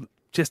worked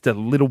just a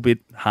little bit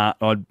hard.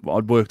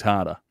 I'd worked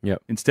harder.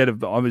 Yep. Instead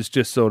of I was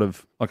just sort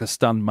of like a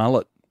stunned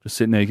mullet, just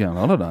sitting there going,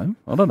 I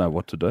don't know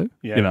what to do.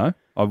 Yeah.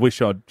 I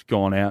wish I'd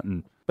gone out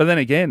but then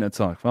again, it's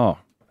like, oh,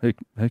 who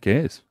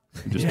cares?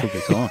 We just took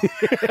his time.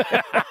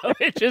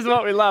 Which is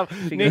what we love.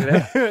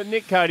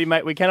 Nick Cody,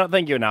 mate, we cannot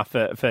thank you enough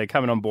for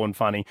coming on Born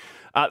Funny.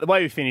 The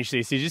way we finish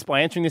this is just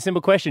by answering the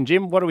simple question.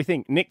 Jim, what do we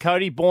think? Nick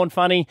Cody, Born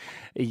Funny,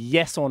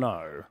 yes or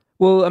no?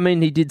 Well, I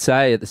mean, he did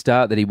say at the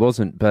start that he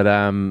wasn't, but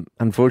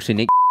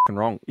unfortunately, Nick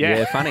wrong.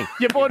 Yeah, funny.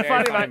 You're born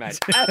funny, mate.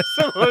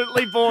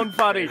 Absolutely born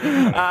funny.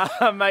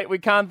 Mate, we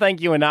can't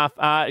thank you enough.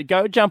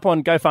 Go jump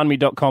on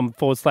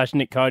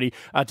GoFundMe.com/Nick Cody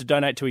to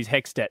donate to his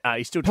HEX debt.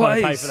 He's still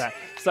trying to pay for that.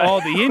 So,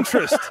 the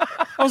interest.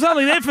 I was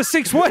only there for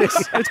 6 weeks.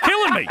 It's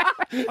killing me.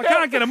 I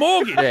can't get a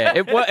mortgage. Yeah,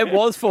 it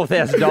was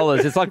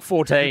 $4,000. It's like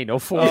 14 or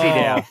 40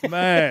 now.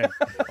 Man,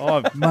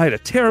 I've made a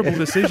terrible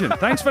decision.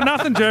 Thanks for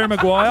nothing, Jerry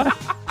Maguire.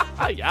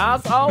 Hey,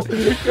 asshole.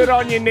 Good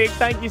on you, Nick.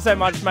 Thank you so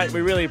much, mate.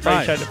 We really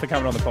appreciate it for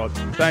coming on the pod.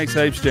 Thanks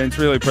heaps, gents.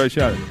 Really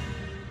appreciate it.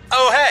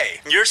 Oh,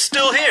 hey, you're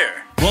still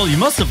here. Well, you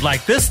must have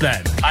liked this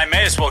then. I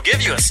may as well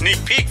give you a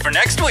sneak peek for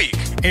next week.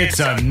 It's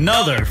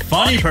another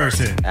funny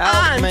person.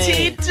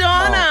 Auntie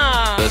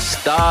Donna! The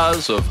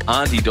stars of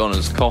Auntie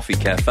Donna's Coffee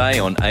Cafe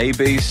on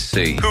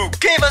ABC. Who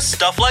gave us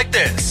stuff like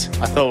this.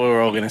 I thought we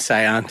were all going to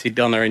say Auntie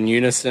Donna in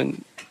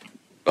unison.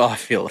 Oh, I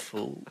feel a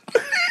fool.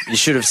 You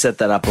should have set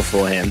that up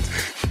beforehand.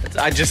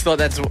 I just thought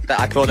that's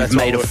You've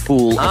made a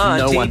fool of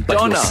no one but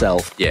Donna.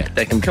 yourself. Yeah,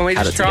 they Can we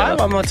just try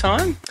one more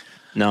time?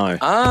 No.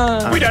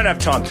 We don't have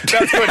time.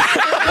 That's good.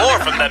 More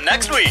from them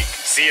next week.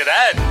 See you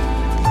then.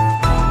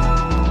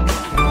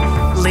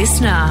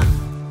 Listener.